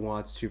because he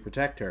wants to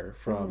protect her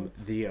from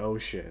the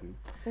ocean,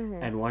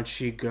 and once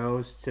she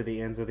goes to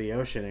the ends of the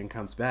ocean and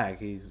comes back,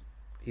 he's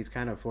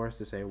kind of forced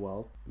to say,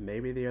 well,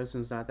 maybe the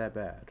ocean's not that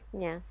bad.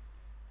 Yeah,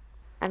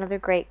 another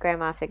great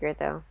grandma figure,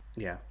 though.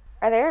 Yeah.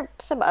 Are there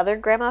some other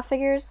grandma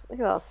figures?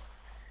 Who else?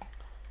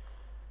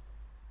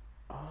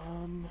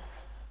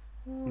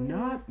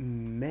 Not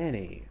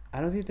many.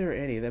 I don't think there are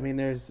any. I mean,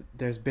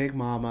 there's Big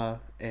Mama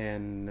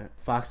and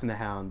Fox and the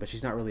Hound, but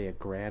she's not really a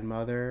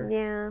grandmother.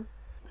 Yeah.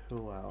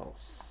 Who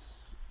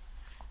else?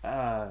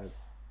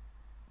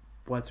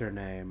 What's her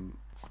name?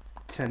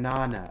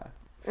 Tanana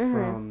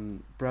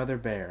from Brother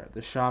Bear,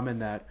 the shaman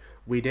that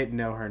we didn't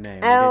know her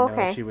name. We didn't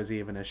know if she was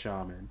even a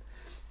shaman.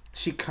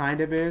 She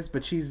kind of is,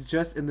 but she's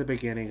just in the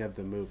beginning of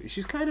the movie.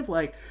 She's kind of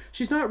like,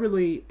 she's not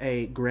really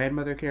a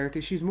grandmother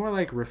character. She's more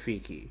like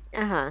Rafiki.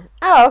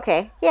 Oh,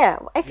 okay. Yeah.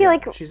 I feel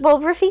like,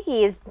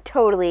 Rafiki is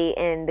totally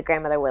in the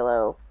Grandmother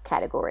Willow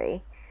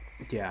category.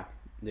 Yeah.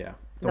 The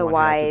one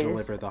wise, who has to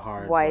deliver the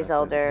hard wise lesson.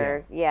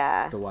 elder.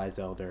 Yeah. The wise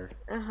elder.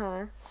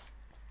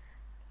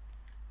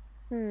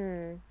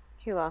 Who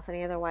else?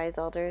 Any other wise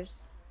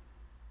elders?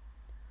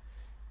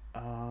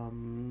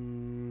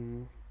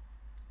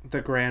 The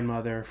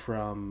grandmother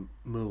from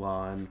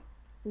Mulan.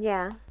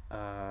 Yeah.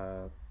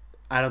 I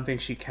don't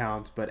think she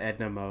counts, but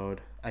Edna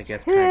Mode, I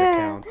guess, kind of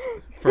counts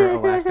for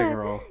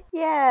Elastigirl.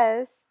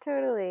 Yes,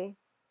 totally.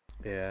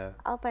 Yeah.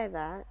 I'll buy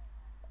that.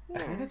 Yeah.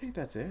 I kind of think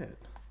that's it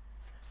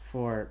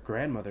for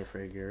grandmother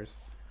figures.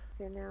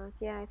 So now,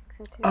 yeah, I think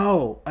so too.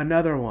 Oh,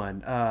 another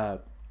one.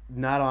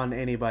 Not on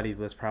anybody's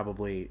list,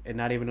 probably, and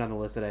not even on the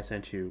list that I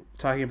sent you.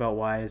 Talking about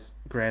wise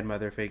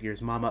grandmother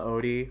figures, Mama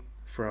Odie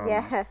from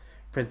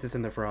Princess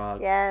and the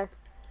Frog. Yes.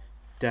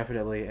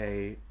 Definitely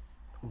a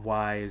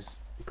wise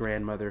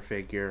grandmother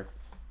figure.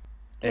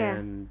 Yeah.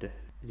 And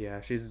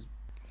yeah, she's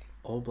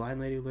old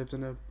blind lady who lives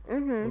in a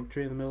oak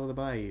tree in the middle of the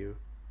bayou.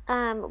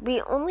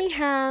 We only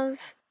have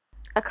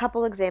a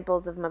couple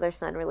examples of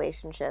mother-son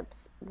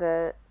relationships.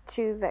 The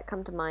two that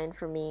come to mind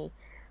for me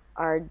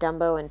are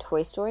Dumbo and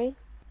Toy Story.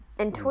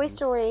 In Toy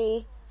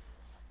Story,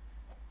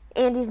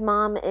 Andy's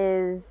mom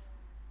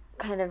is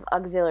kind of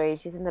auxiliary.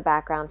 She's in the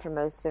background for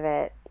most of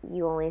it.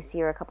 You only see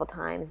her a couple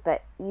times,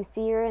 but you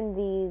see her in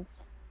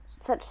these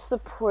such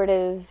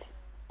supportive,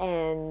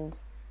 and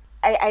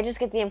I just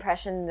get the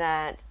impression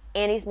that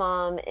Andy's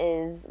mom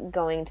is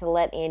going to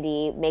let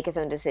Andy make his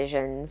own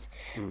decisions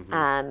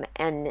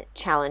and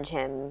challenge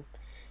him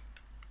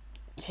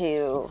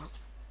to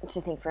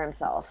think for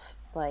himself.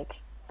 Like,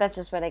 that's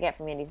just what I get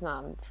from Andy's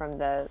mom from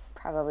the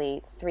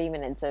probably 3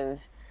 minutes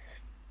of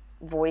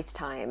voice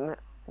time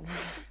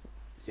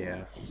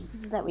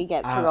that we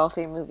get through all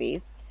three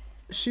movies.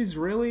 She's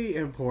really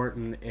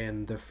important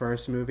in the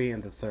first movie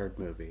and the third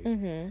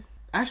movie.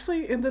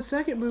 Actually, in the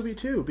second movie,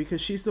 too,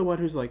 because she's the one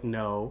who's like,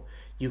 no,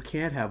 you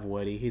can't have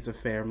Woody. He's a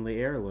family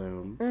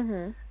heirloom.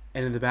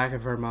 And in the back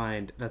of her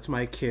mind, that's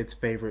my kid's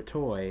favorite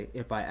toy.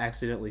 If I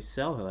accidentally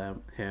sell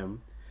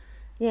him,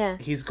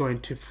 he's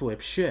going to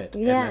flip shit,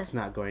 and that's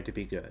not going to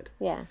be good.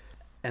 Yeah.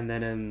 And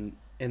then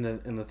in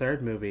the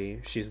third movie,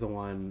 she's the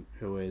one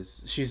who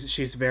is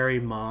she's very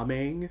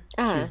momming.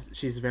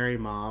 She's very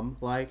mom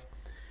like.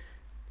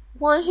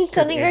 Well, she's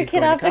sending her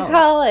kid off to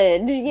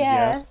college.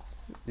 Yeah.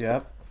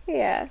 Yep.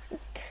 Yeah.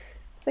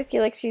 So I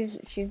feel like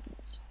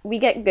we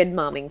get good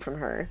momming from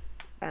her.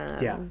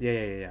 Yeah.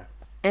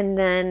 And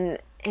then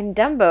in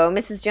Dumbo,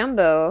 Mrs.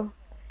 Jumbo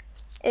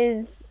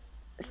is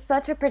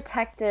such a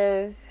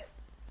protective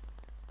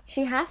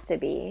She has to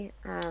be,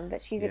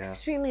 but she's Yeah.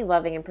 extremely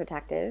loving and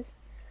protective.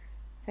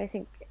 So I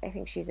think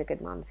she's a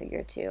good mom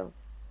figure too.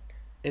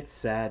 It's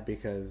sad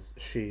because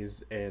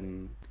she's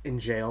in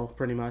jail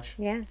pretty much,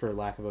 Yeah. for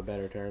lack of a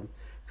better term,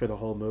 for the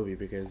whole movie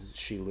because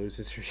she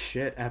loses her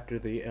shit after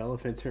the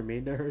elephants are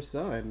mean to her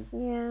son.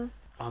 Yeah.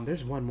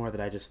 There's one more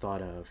that I just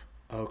thought of.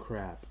 Oh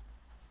crap.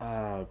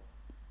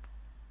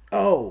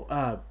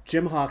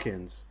 Jim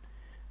Hawkins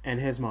and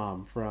his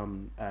mom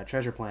from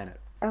Treasure Planet.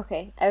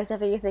 Okay, I was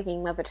definitely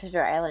thinking Muppet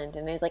Treasure Island,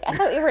 and I was like, I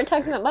thought you were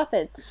talking about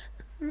Muppets.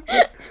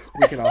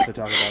 We can also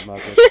talk about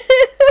Muppets.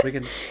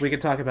 We can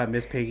talk about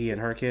Miss Piggy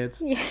and her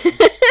kids. Yeah.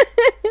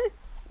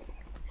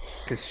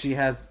 Because she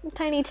has...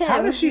 Tiny Tim.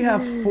 How does she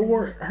have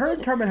 4... Her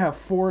and Kermit have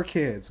 4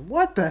 kids.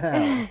 What the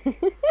hell?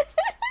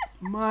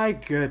 My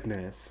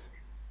goodness.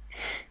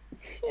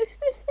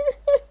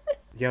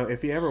 Yo,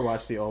 if you ever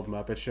watch the old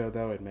Muppet Show,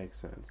 though, it makes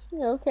sense.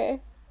 Okay.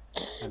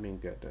 I mean,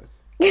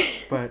 goodness.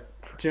 But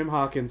Jim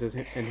Hawkins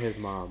and his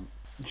mom.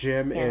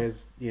 Jim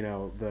is,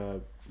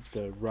 the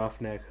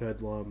roughneck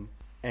hoodlum,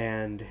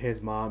 and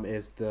his mom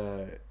is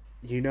the...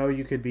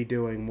 you could be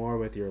doing more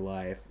with your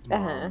life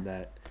mom,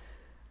 that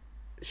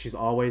she's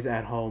always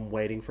at home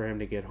waiting for him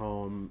to get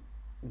home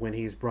when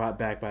he's brought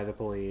back by the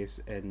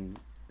police, and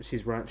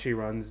she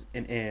runs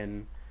an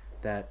inn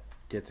that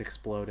gets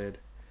exploded,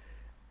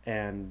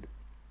 and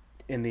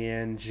in the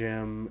end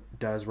Jim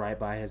does right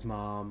by his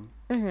mom,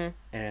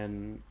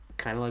 and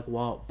kind of like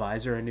Walt,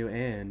 buys her a new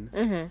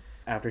inn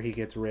after he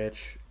gets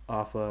rich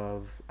off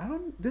of...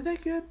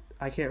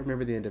 I can't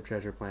remember the end of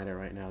Treasure Planet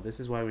right now. This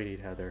is why we need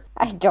Heather.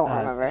 I don't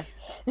remember.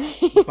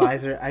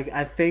 Buys her...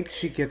 I think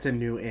she gets a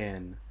new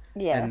inn.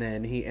 Yeah. And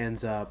then he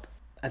ends up,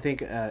 I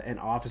think, an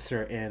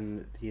officer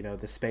in,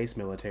 the space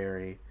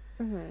military.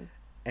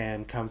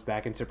 And comes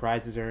back and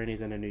surprises her, and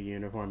he's in a new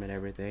uniform and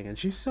everything. And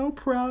she's so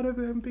proud of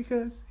him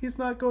because he's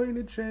not going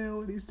to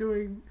jail and he's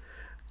doing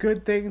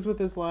good things with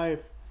his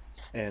life.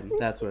 And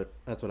that's what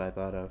I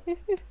thought of.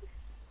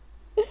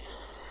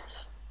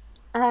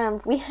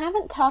 We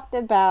haven't talked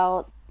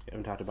about... We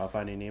haven't talked about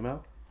Finding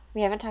Nemo?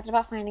 We haven't talked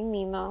about Finding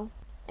Nemo.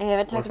 And we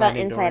haven't talked about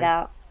Inside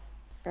Out.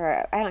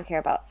 Or, I don't care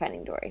about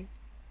Finding Dory.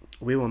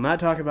 We will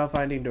not talk about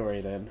Finding Dory,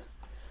 then.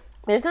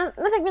 There's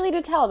nothing really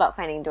to tell about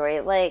Finding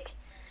Dory. Like,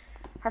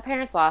 her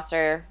parents lost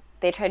her.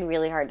 They tried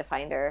really hard to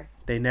find her.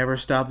 They never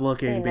stopped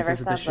looking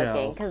because of the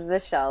shells. Because of the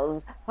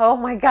shells. Oh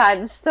my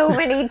god, so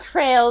many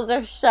trails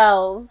of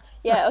shells.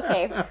 Yeah,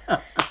 okay.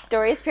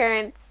 Dory's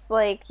parents,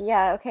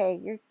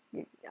 okay,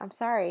 I'm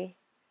sorry.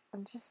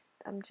 I'm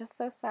just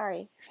so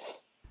sorry.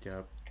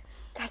 Yep.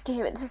 God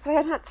damn it, this is why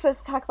I'm not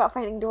supposed to talk about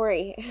Finding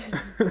Dory.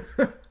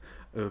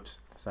 Oops,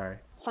 sorry.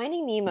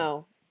 Finding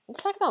Nemo.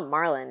 Let's talk about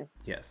Marlin.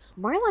 Yes.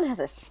 Marlin has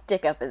a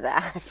stick up his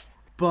ass.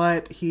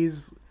 But he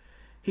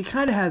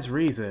kind of has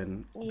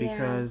reason,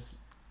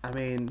 because, I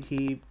mean,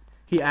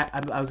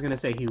 I was going to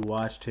say he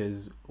watched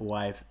his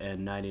wife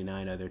and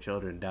 99 other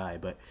children die,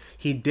 but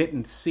he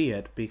didn't see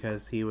it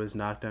because he was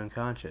knocked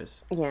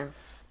unconscious. Yeah.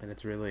 And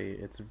it's really,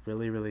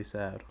 really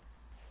sad.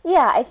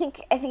 Yeah, I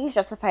think he's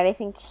justified. I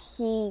think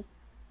he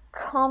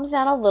calms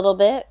down a little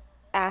bit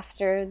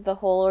after the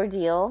whole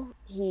ordeal.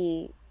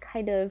 He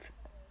kind of...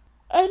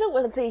 I don't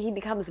want to say he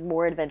becomes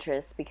more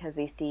adventurous, because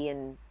we see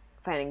in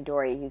Finding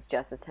Dory he's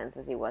just as tense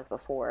as he was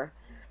before.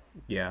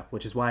 Yeah,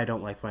 which is why I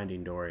don't like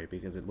Finding Dory,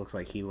 because it looks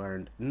like he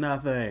learned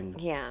nothing.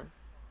 Yeah.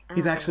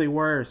 He's actually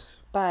worse.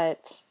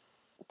 But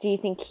do you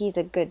think he's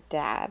a good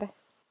dad?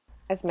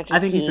 I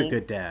think he's a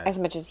good dad. As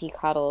much as he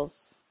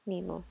coddles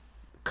Nemo.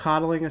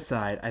 Coddling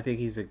aside, I think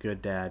he's a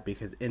good dad,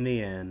 because in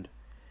the end,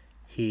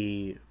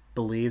 he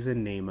believes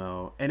in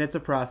Nemo, and it's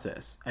a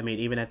process. I mean,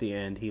 even at the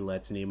end, he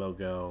lets Nemo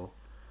go,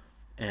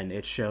 and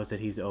it shows that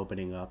he's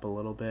opening up a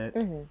little bit,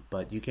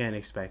 but you can't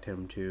expect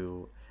him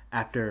to,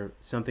 after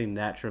something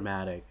that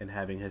traumatic and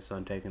having his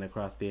son taken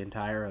across the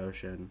entire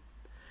ocean.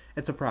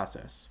 It's a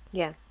process.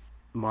 Yeah.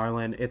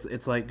 Marlin,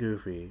 it's like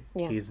Goofy.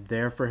 Yeah. He's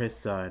there for his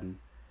son,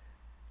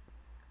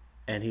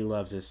 and he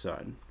loves his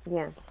son.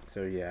 Yeah.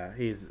 So yeah,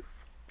 he's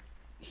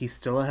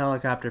still a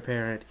helicopter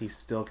parent. He's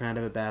still kind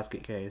of a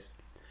basket case,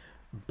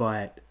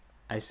 but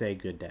I say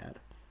good dad.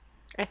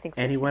 I think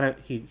so. And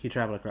he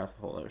traveled across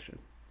the whole ocean.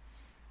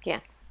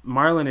 Yeah.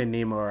 Marlin and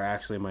Nemo are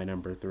actually my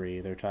number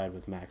 3. They're tied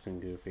with Max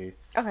and Goofy.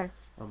 Okay.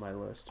 On my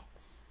list.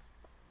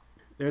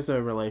 There's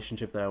a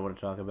relationship that I want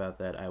to talk about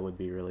that I would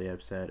be really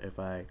upset if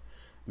I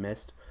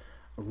missed.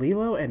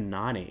 Lilo and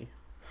Nani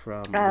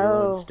from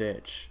Lilo and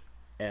Stitch.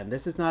 And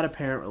this is not a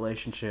parent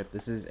relationship.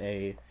 This is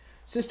a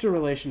sister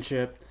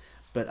relationship.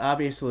 But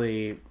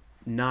obviously,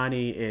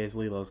 Nani is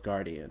Lilo's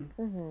guardian.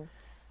 Mm-hmm.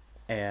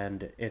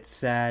 And it's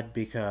sad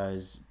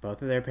because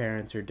both of their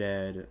parents are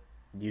dead.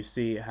 You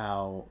see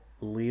how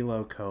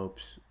Lilo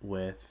copes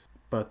with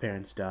both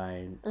parents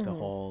dying. Mm-hmm. The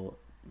whole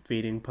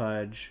feeding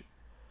Pudge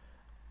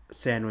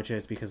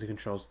sandwiches because he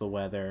controls the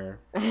weather.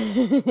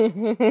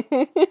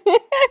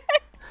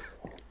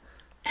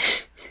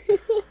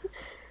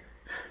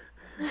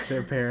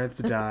 Their parents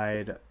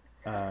died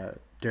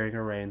during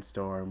a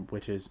rainstorm,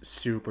 which is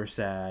super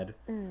sad.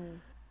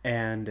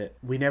 and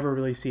we never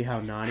really see how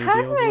Nani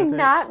How deals did I with it.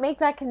 not make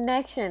that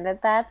connection?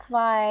 That's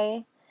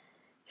why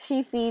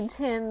she feeds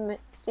him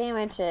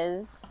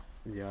sandwiches.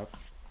 Yep.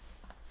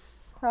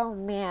 Oh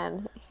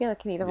man, I feel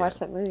like I need to watch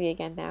that movie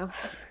again now.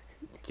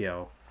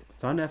 Yo,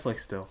 it's on Netflix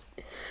still.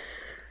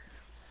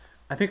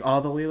 I think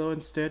all the Lilo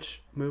and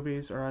Stitch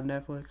movies are on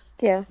Netflix.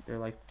 Yeah. There are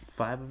like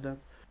 5 of them.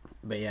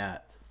 But yeah,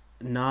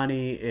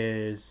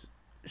 Nani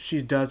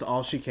she does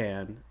all she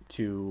can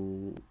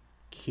to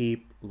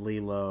keep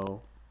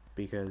Lilo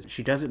because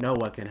she doesn't know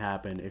what can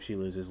happen if she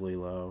loses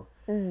Lilo.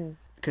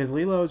 Because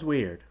Lilo is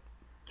weird,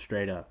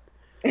 straight up.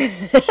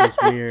 She's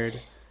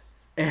weird.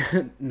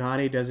 And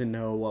Nani doesn't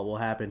know what will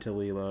happen to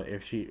Lilo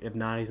if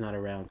Nani's not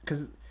around.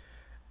 Because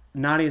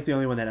Nani is the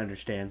only one that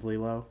understands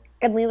Lilo.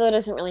 And Lilo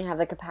doesn't really have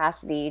the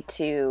capacity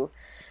to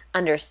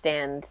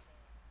understand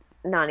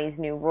Nani's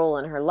new role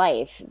in her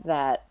life,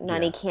 that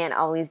Nani can't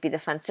always be the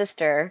fun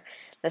sister,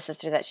 the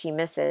sister that she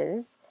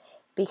misses,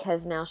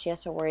 because now she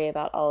has to worry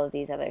about all of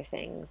these other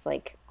things,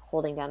 like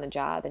holding down a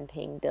job and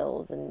paying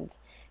bills and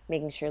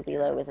making sure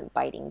Lilo isn't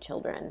biting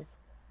children.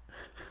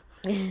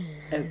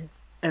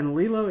 And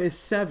Lilo is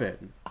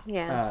 7.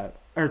 Yeah.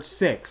 Or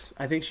 6.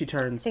 I think she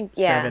turns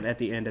 7 at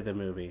the end of the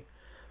movie.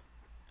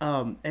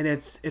 And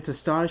it's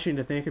astonishing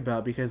to think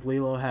about because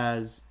Lilo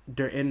has,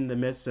 in the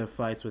midst of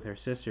fights with her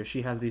sister,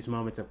 she has these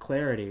moments of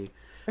clarity,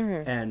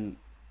 and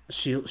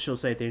she'll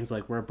say things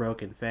like, "We're a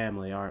broken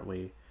family, aren't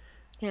we?"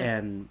 Yeah.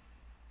 And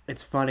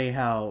it's funny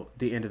how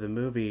the end of the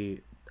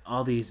movie,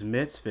 all these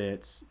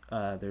misfits,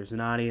 there's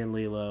Nani and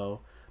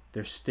Lilo,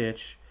 there's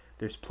Stitch,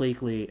 there's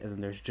Pleakley, and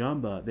then there's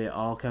Jumba. They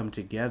all come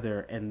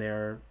together, and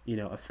they're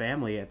a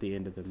family at the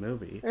end of the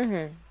movie.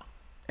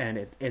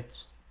 And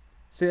it's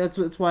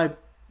that's why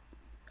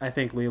I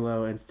think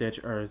Lilo and Stitch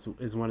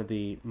is one of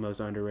the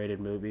most underrated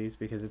movies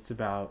because it's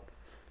about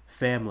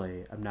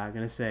family. I'm not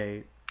gonna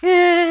say.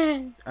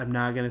 You're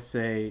not gonna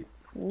say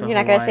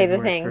the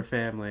thing for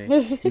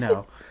family.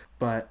 No,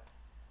 but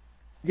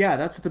yeah,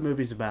 that's what the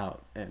movie's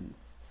about. And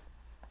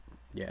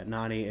yeah,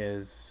 Nani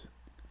is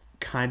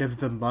kind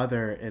of the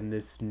mother in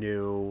this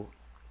new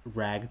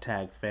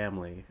ragtag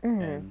family,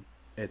 and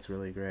it's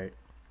really great.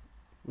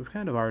 We've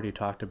kind of already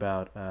talked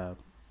about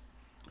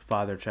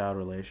father-child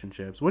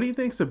relationships. What do you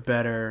think's a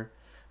better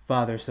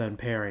father-son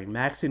pairing,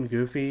 Max and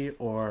Goofy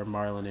or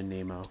Marlin and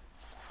Nemo?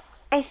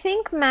 I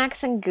think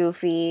Max and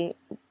Goofy,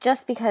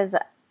 just because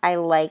I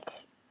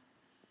like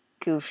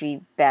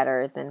Goofy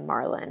better than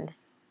Marlin,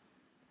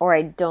 or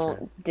I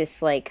don't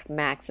dislike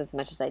Max as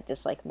much as I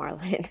dislike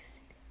Marlin,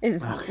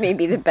 is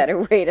maybe the better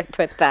way to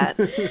put that.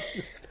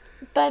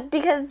 But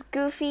because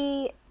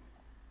Goofy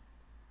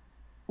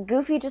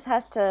just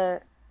has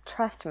to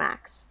trust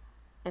Max.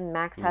 And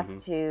Max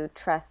has to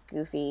trust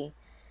Goofy.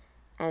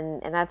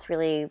 And that's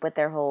really what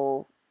their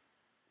whole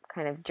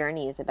kind of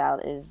journey is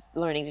about, is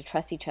learning to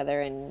trust each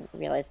other and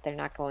realize they're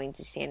not going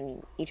to stand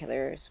in each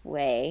other's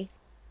way.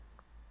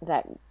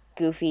 That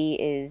Goofy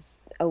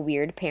is a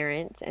weird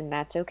parent, and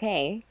that's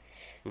okay.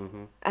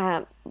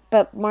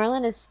 But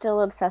Marlin is still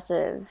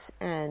obsessive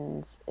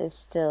and is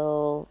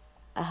still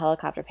a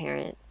helicopter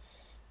parent.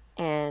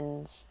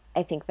 And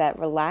I think that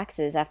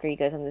relaxes after he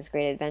goes on this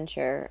great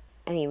adventure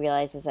and he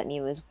realizes that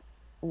Nemo is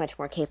much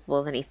more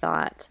capable than he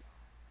thought.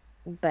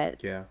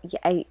 But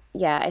I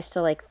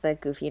still like the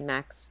Goofy and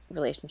Max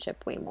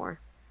relationship way more.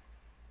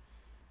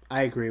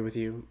 I agree with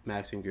you,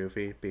 Max and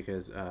Goofy,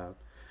 because of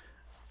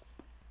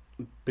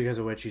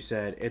what you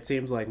said. It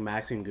seems like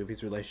Max and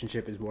Goofy's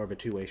relationship is more of a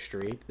two-way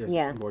street. There's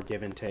more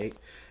give and take.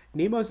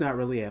 Nemo's not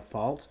really at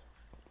fault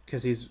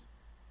because he's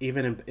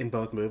even in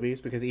both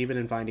movies, because even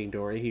in Finding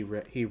Dory,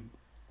 he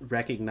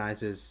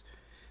recognizes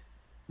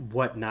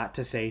what not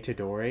to say to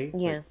Dory.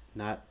 Yeah.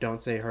 Like, don't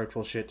say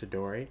hurtful shit to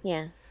Dory.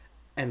 Yeah.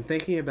 And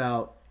thinking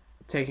about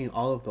taking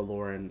all of the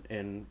lore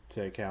into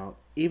account,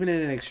 even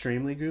in an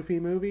extremely Goofy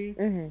movie,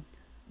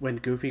 when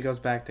Goofy goes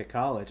back to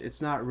college,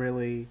 it's not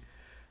really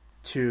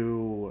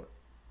to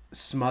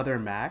smother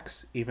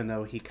Max, even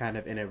though he kind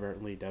of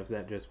inadvertently does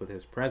that just with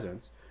his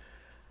presence.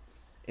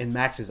 In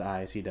Max's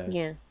eyes, he does.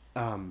 Yeah.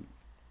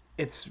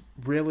 It's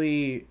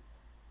really,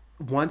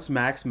 once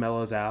Max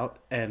mellows out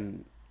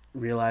and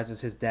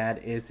realizes his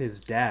dad is his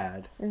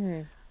dad,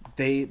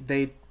 they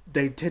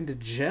tend to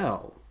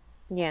gel.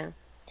 Yeah.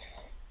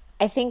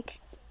 I think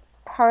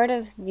part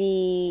of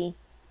the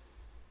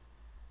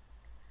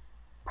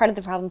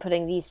problem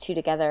putting these two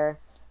together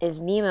is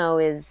Nemo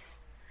is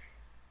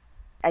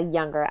a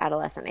younger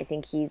adolescent. I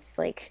think he's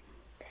like,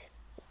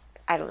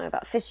 I don't know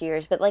about fish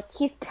years, but like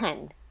he's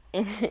 10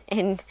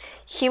 in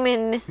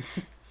human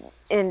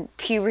in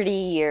puberty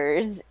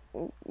years.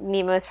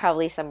 Nemo's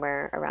probably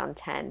somewhere around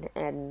 10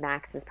 and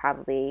Max is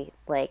probably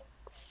like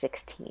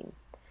 16.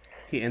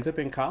 He ends up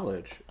in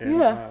college in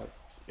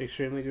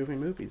Extremely Goofy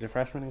movie. He's a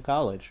freshman in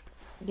college.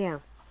 Yeah.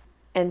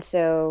 And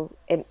so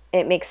it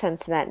makes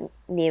sense that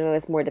Nemo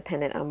is more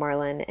dependent on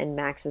Marlin and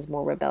Max is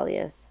more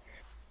rebellious.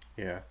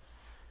 Yeah.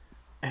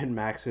 And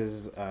Max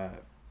is a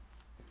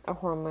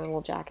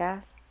hormonal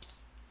jackass.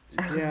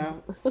 Yeah.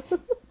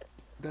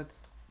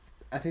 That's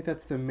I think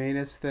that's the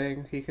mainest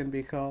thing he can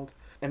be called.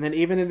 And then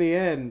even in the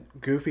end,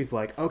 Goofy's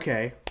like,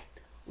 okay,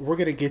 we're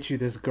going to get you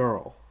this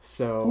girl.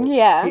 So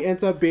Yeah. he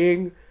ends up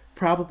being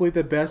probably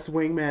the best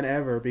wingman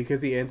ever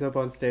because he ends up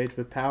on stage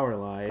with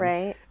Powerline.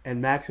 Right.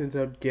 And Max ends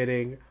up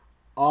getting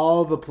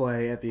all the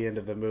play at the end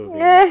of the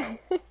movie.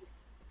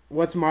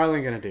 What's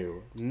Marlin going to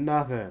do?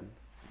 Nothing.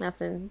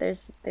 Nothing.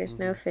 There's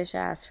no fish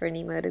ass for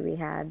Nemo to be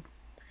had.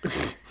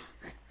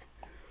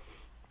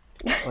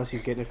 Unless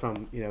he's getting it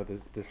from,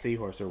 the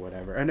seahorse or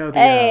whatever. I know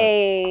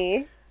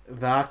the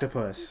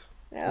octopus.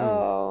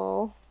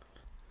 Oh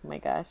my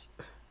gosh.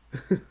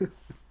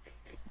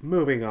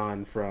 Moving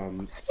on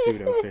from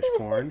pseudo fish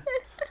porn.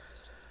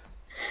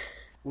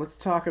 Let's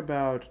talk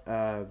about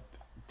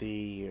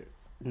the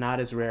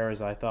not as rare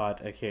as I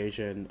thought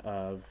occasion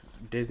of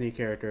Disney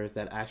characters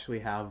that actually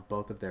have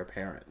both of their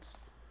parents.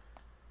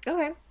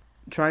 Okay.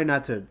 Try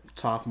not to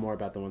talk more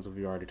about the ones that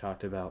we already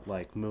talked about,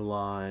 like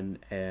Mulan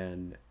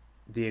and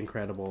The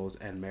Incredibles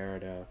and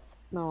Merida.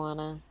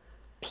 Moana.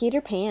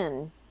 Peter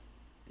Pan.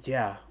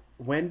 Yeah.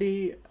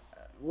 Wendy,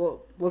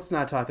 well, let's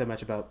not talk that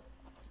much about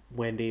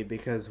Wendy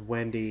because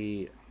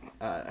Wendy,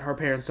 her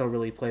parents don't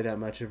really play that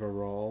much of a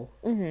role.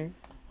 Mm-hmm.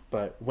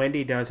 But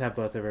Wendy does have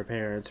both of her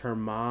parents. Her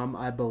mom,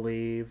 I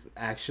believe,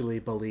 actually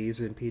believes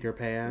in Peter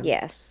Pan.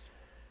 Yes.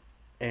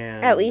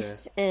 And at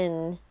least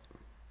in,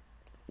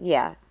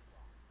 yeah.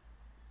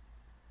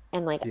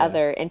 And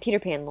and Peter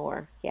Pan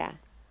lore, yeah.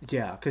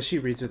 Yeah, because she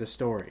reads her the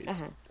stories.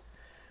 Uh-huh.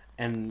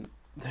 And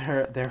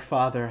their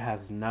father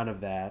has none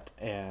of that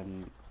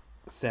and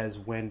says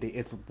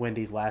it's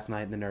Wendy's last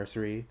night in the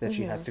nursery, that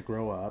she has to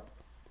grow up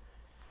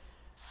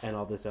and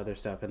all this other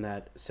stuff, and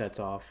that sets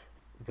off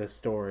the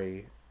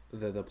story,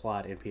 the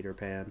plot in Peter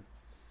Pan.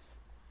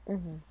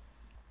 Mm-hmm.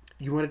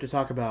 You wanted to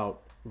talk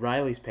about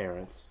Riley's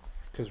parents,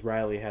 because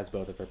Riley has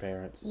both of her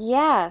parents.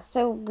 Yeah,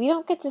 so we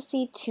don't get to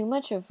see too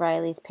much of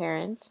Riley's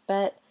parents,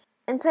 but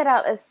Inside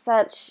Out is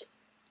such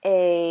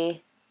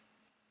a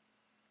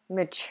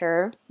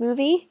mature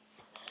movie.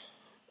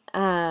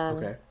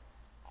 Okay.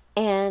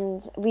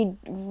 And we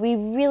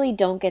really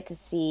don't get to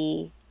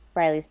see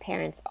Riley's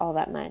parents all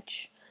that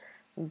much,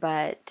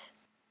 but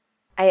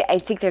I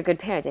think they're good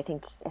parents. I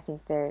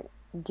think they're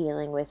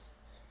dealing with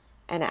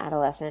an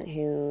adolescent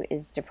who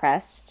is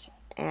depressed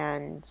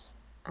and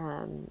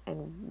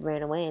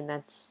ran away, and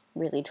that's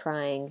really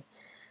trying.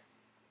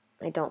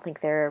 I don't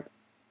think they're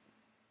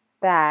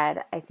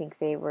bad. I think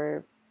they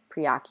were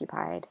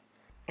preoccupied,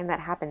 and that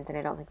happens, and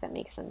I don't think that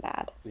makes them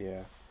bad.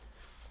 Yeah.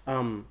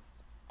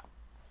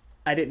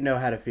 I didn't know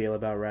how to feel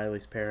about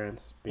Riley's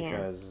parents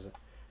because,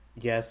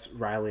 yes,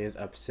 Riley is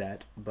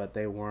upset, but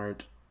they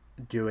weren't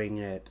doing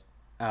it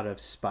out of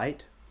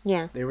spite.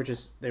 Yeah. They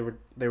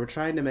were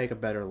trying to make a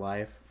better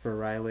life for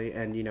Riley,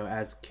 and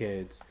as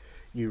kids,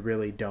 you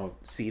really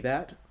don't see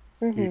that.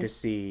 Mm-hmm. You just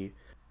see,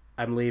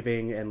 I'm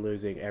leaving and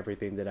losing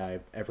everything that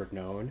I've ever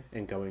known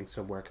and going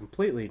somewhere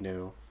completely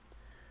new.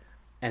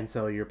 And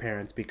so your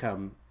parents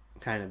become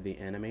kind of the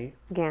enemy.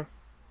 Yeah.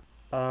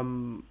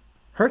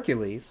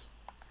 Hercules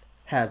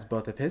has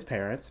both of his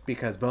parents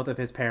because both of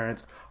his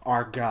parents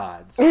are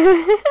gods.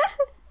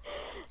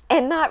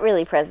 And not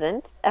really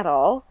present at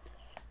all.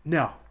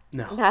 No.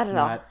 Not at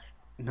all.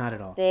 Not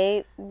at all.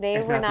 They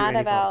were not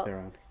about.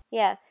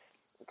 Yeah.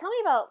 Tell me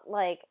about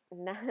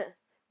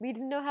we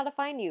didn't know how to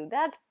find you.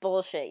 That's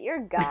bullshit.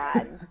 You're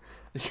gods.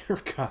 You're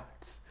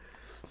gods.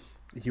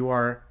 You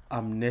are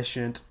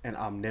omniscient and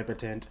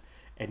omnipotent,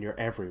 and you're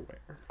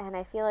everywhere. And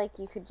I feel like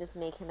you could just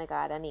make him a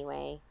god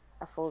anyway,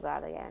 a full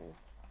god again.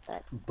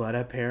 But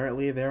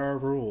apparently there are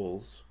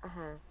rules.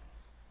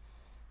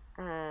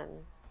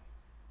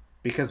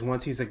 Because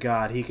once he's a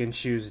god, he can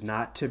choose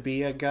not to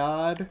be a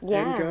god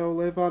and go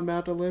live on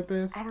Mount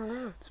Olympus. I don't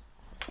know.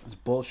 It's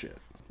bullshit.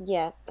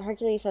 Yeah,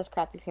 Hercules has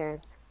crappy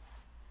parents.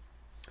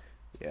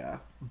 Yeah,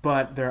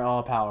 but they're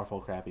all powerful,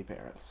 crappy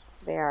parents.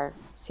 They are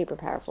super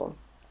powerful.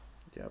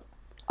 Yep.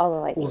 All the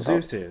lightning bolts.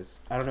 Zeus is.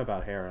 I don't know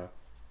about Hera.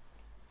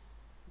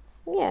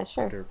 Yeah,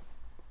 sure.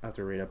 I have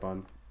to read up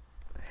on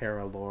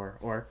Hera lore.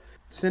 Or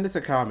send us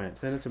a comment.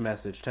 Send us a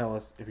message. Tell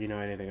us if you know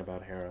anything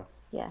about Hera.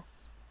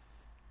 Yes.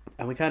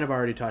 And we kind of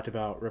already talked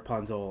about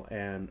Rapunzel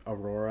and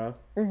Aurora.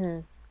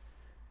 Mm-hmm.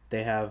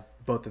 They have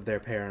both of their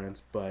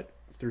parents, but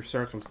through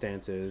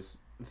circumstances,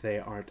 they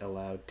aren't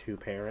allowed to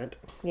parent.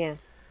 Yeah.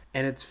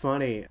 And it's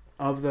funny,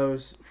 of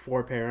those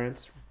four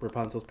parents,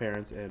 Rapunzel's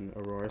parents and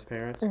Aurora's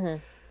parents,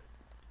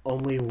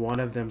 only one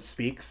of them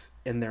speaks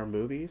in their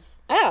movies.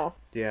 Oh.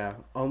 Yeah.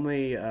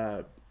 Only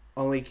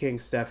King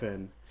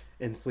Stefan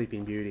in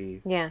Sleeping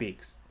Beauty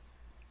speaks.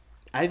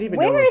 I didn't even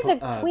know. Where are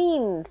the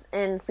queens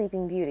in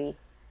Sleeping Beauty?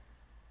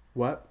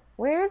 What?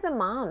 Where are the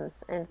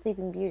moms in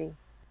Sleeping Beauty?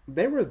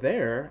 They were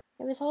there.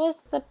 It was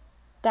always the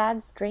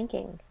dads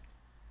drinking.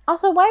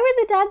 Also, why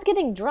were the dads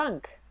getting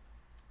drunk?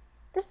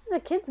 This is a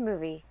kid's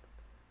movie.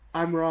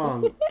 I'm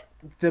wrong.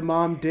 The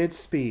mom did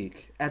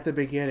speak at the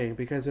beginning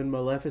because when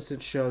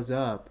Maleficent shows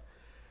up,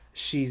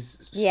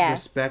 she's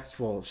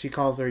respectful. She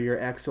calls her Your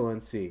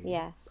Excellency.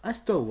 Yes. I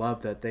still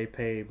love that they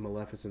pay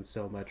Maleficent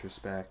so much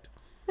respect.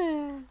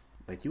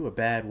 Like, you a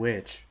bad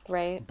witch.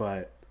 Right.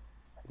 But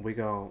we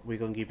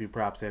gonna give you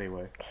props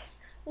anyway.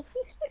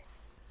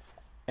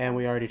 And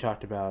we already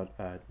talked about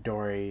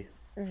Dory's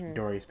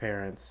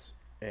parents,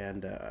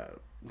 and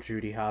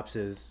Judy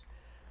Hops's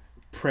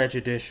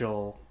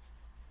prejudicial,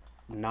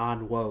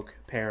 non-woke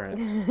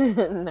parents.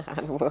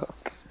 Non-woke.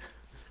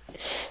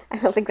 I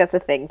don't think that's a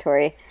thing,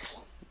 Tori.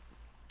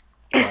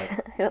 I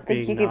don't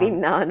think you could be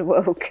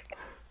non-woke.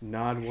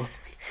 Non-woke.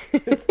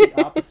 It's the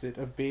opposite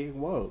of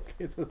being woke.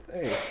 It's a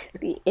thing.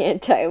 The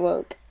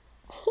anti-woke.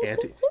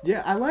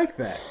 Yeah, I like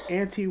that.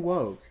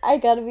 Anti-woke. I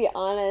gotta be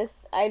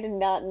honest, I did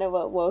not know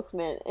what woke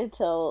meant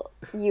until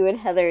you and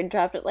Heather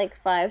dropped it like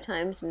 5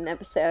 times in an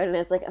episode, and I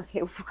was like,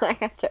 okay, well, I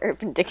have to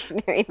Urban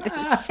Dictionary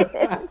this shit.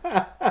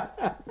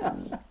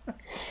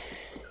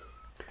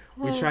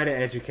 We try to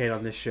educate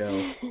on this show.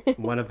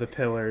 One of the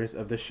pillars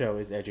of the show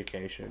is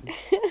education.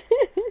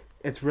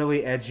 It's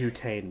really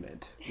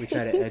edutainment. We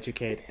try to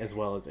educate as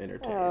well as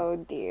entertain.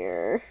 Oh,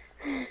 dear.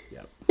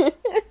 Yep.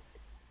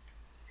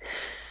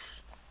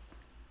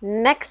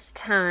 Next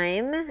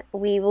time,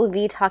 we will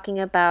be talking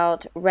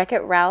about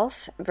Wreck-It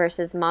Ralph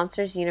versus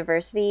Monsters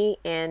University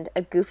and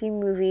A Goofy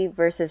Movie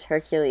versus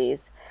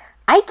Hercules.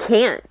 I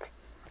can't.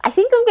 I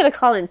think I'm going to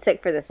call in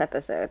sick for this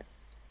episode.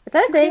 Is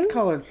that a thing?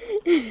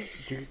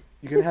 You're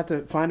going to have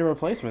to find a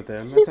replacement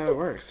then. That's how it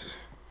works.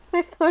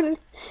 My phone...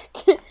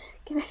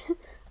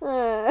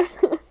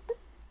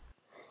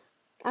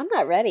 I'm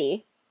not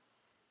ready.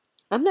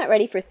 I'm not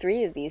ready for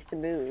 3 of these to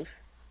move.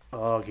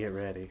 Oh, get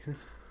ready.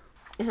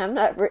 And I'm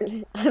not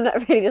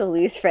ready to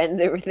lose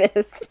friends over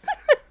this.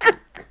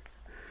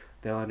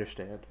 They'll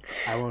understand.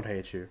 I won't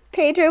hate you.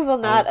 Pedro will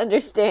not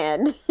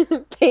understand.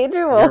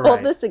 Pedro will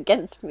hold this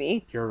against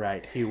me. You're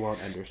right. He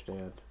won't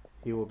understand.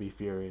 He will be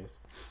furious.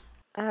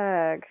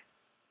 Ugh.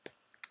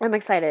 I'm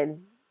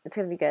excited. It's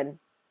going to be good.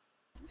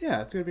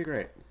 Yeah, it's going to be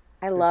great.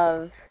 I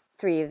love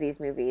 3 of these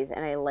movies,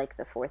 and I like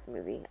the 4th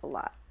movie a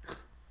lot.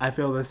 I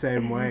feel the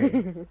same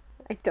way.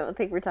 I don't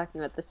think we're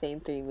talking about the same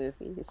 3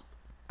 movies.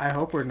 I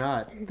hope we're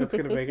not. That's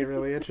going to make it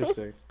really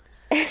interesting.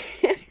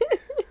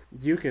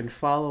 You can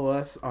follow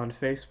us on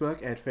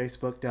Facebook at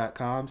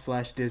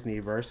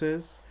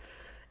facebook.com/DisneyVersus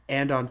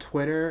and on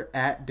Twitter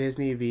at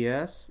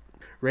DisneyVS.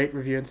 Rate,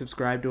 review, and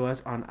subscribe to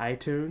us on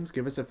iTunes.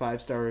 Give us a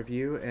 5-star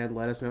review and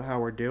let us know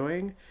how we're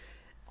doing.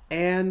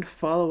 And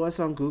follow us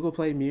on Google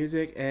Play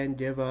Music and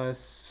give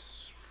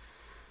us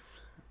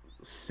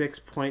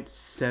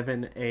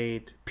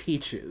 6.78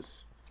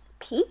 peaches.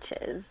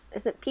 Peaches?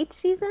 Is it peach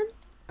season?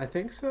 I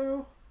think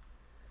so.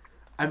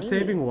 I'm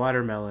saving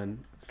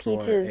watermelon for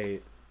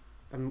peaches.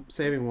 I'm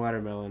saving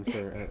watermelon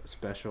for a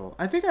special.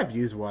 I think I've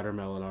used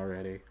watermelon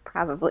already.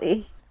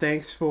 Probably.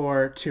 Thanks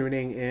for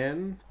tuning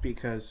in,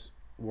 because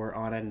we're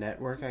on a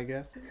network, I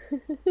guess.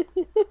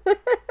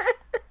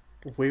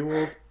 We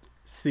will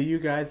see you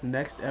guys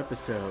next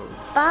episode.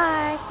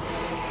 Bye.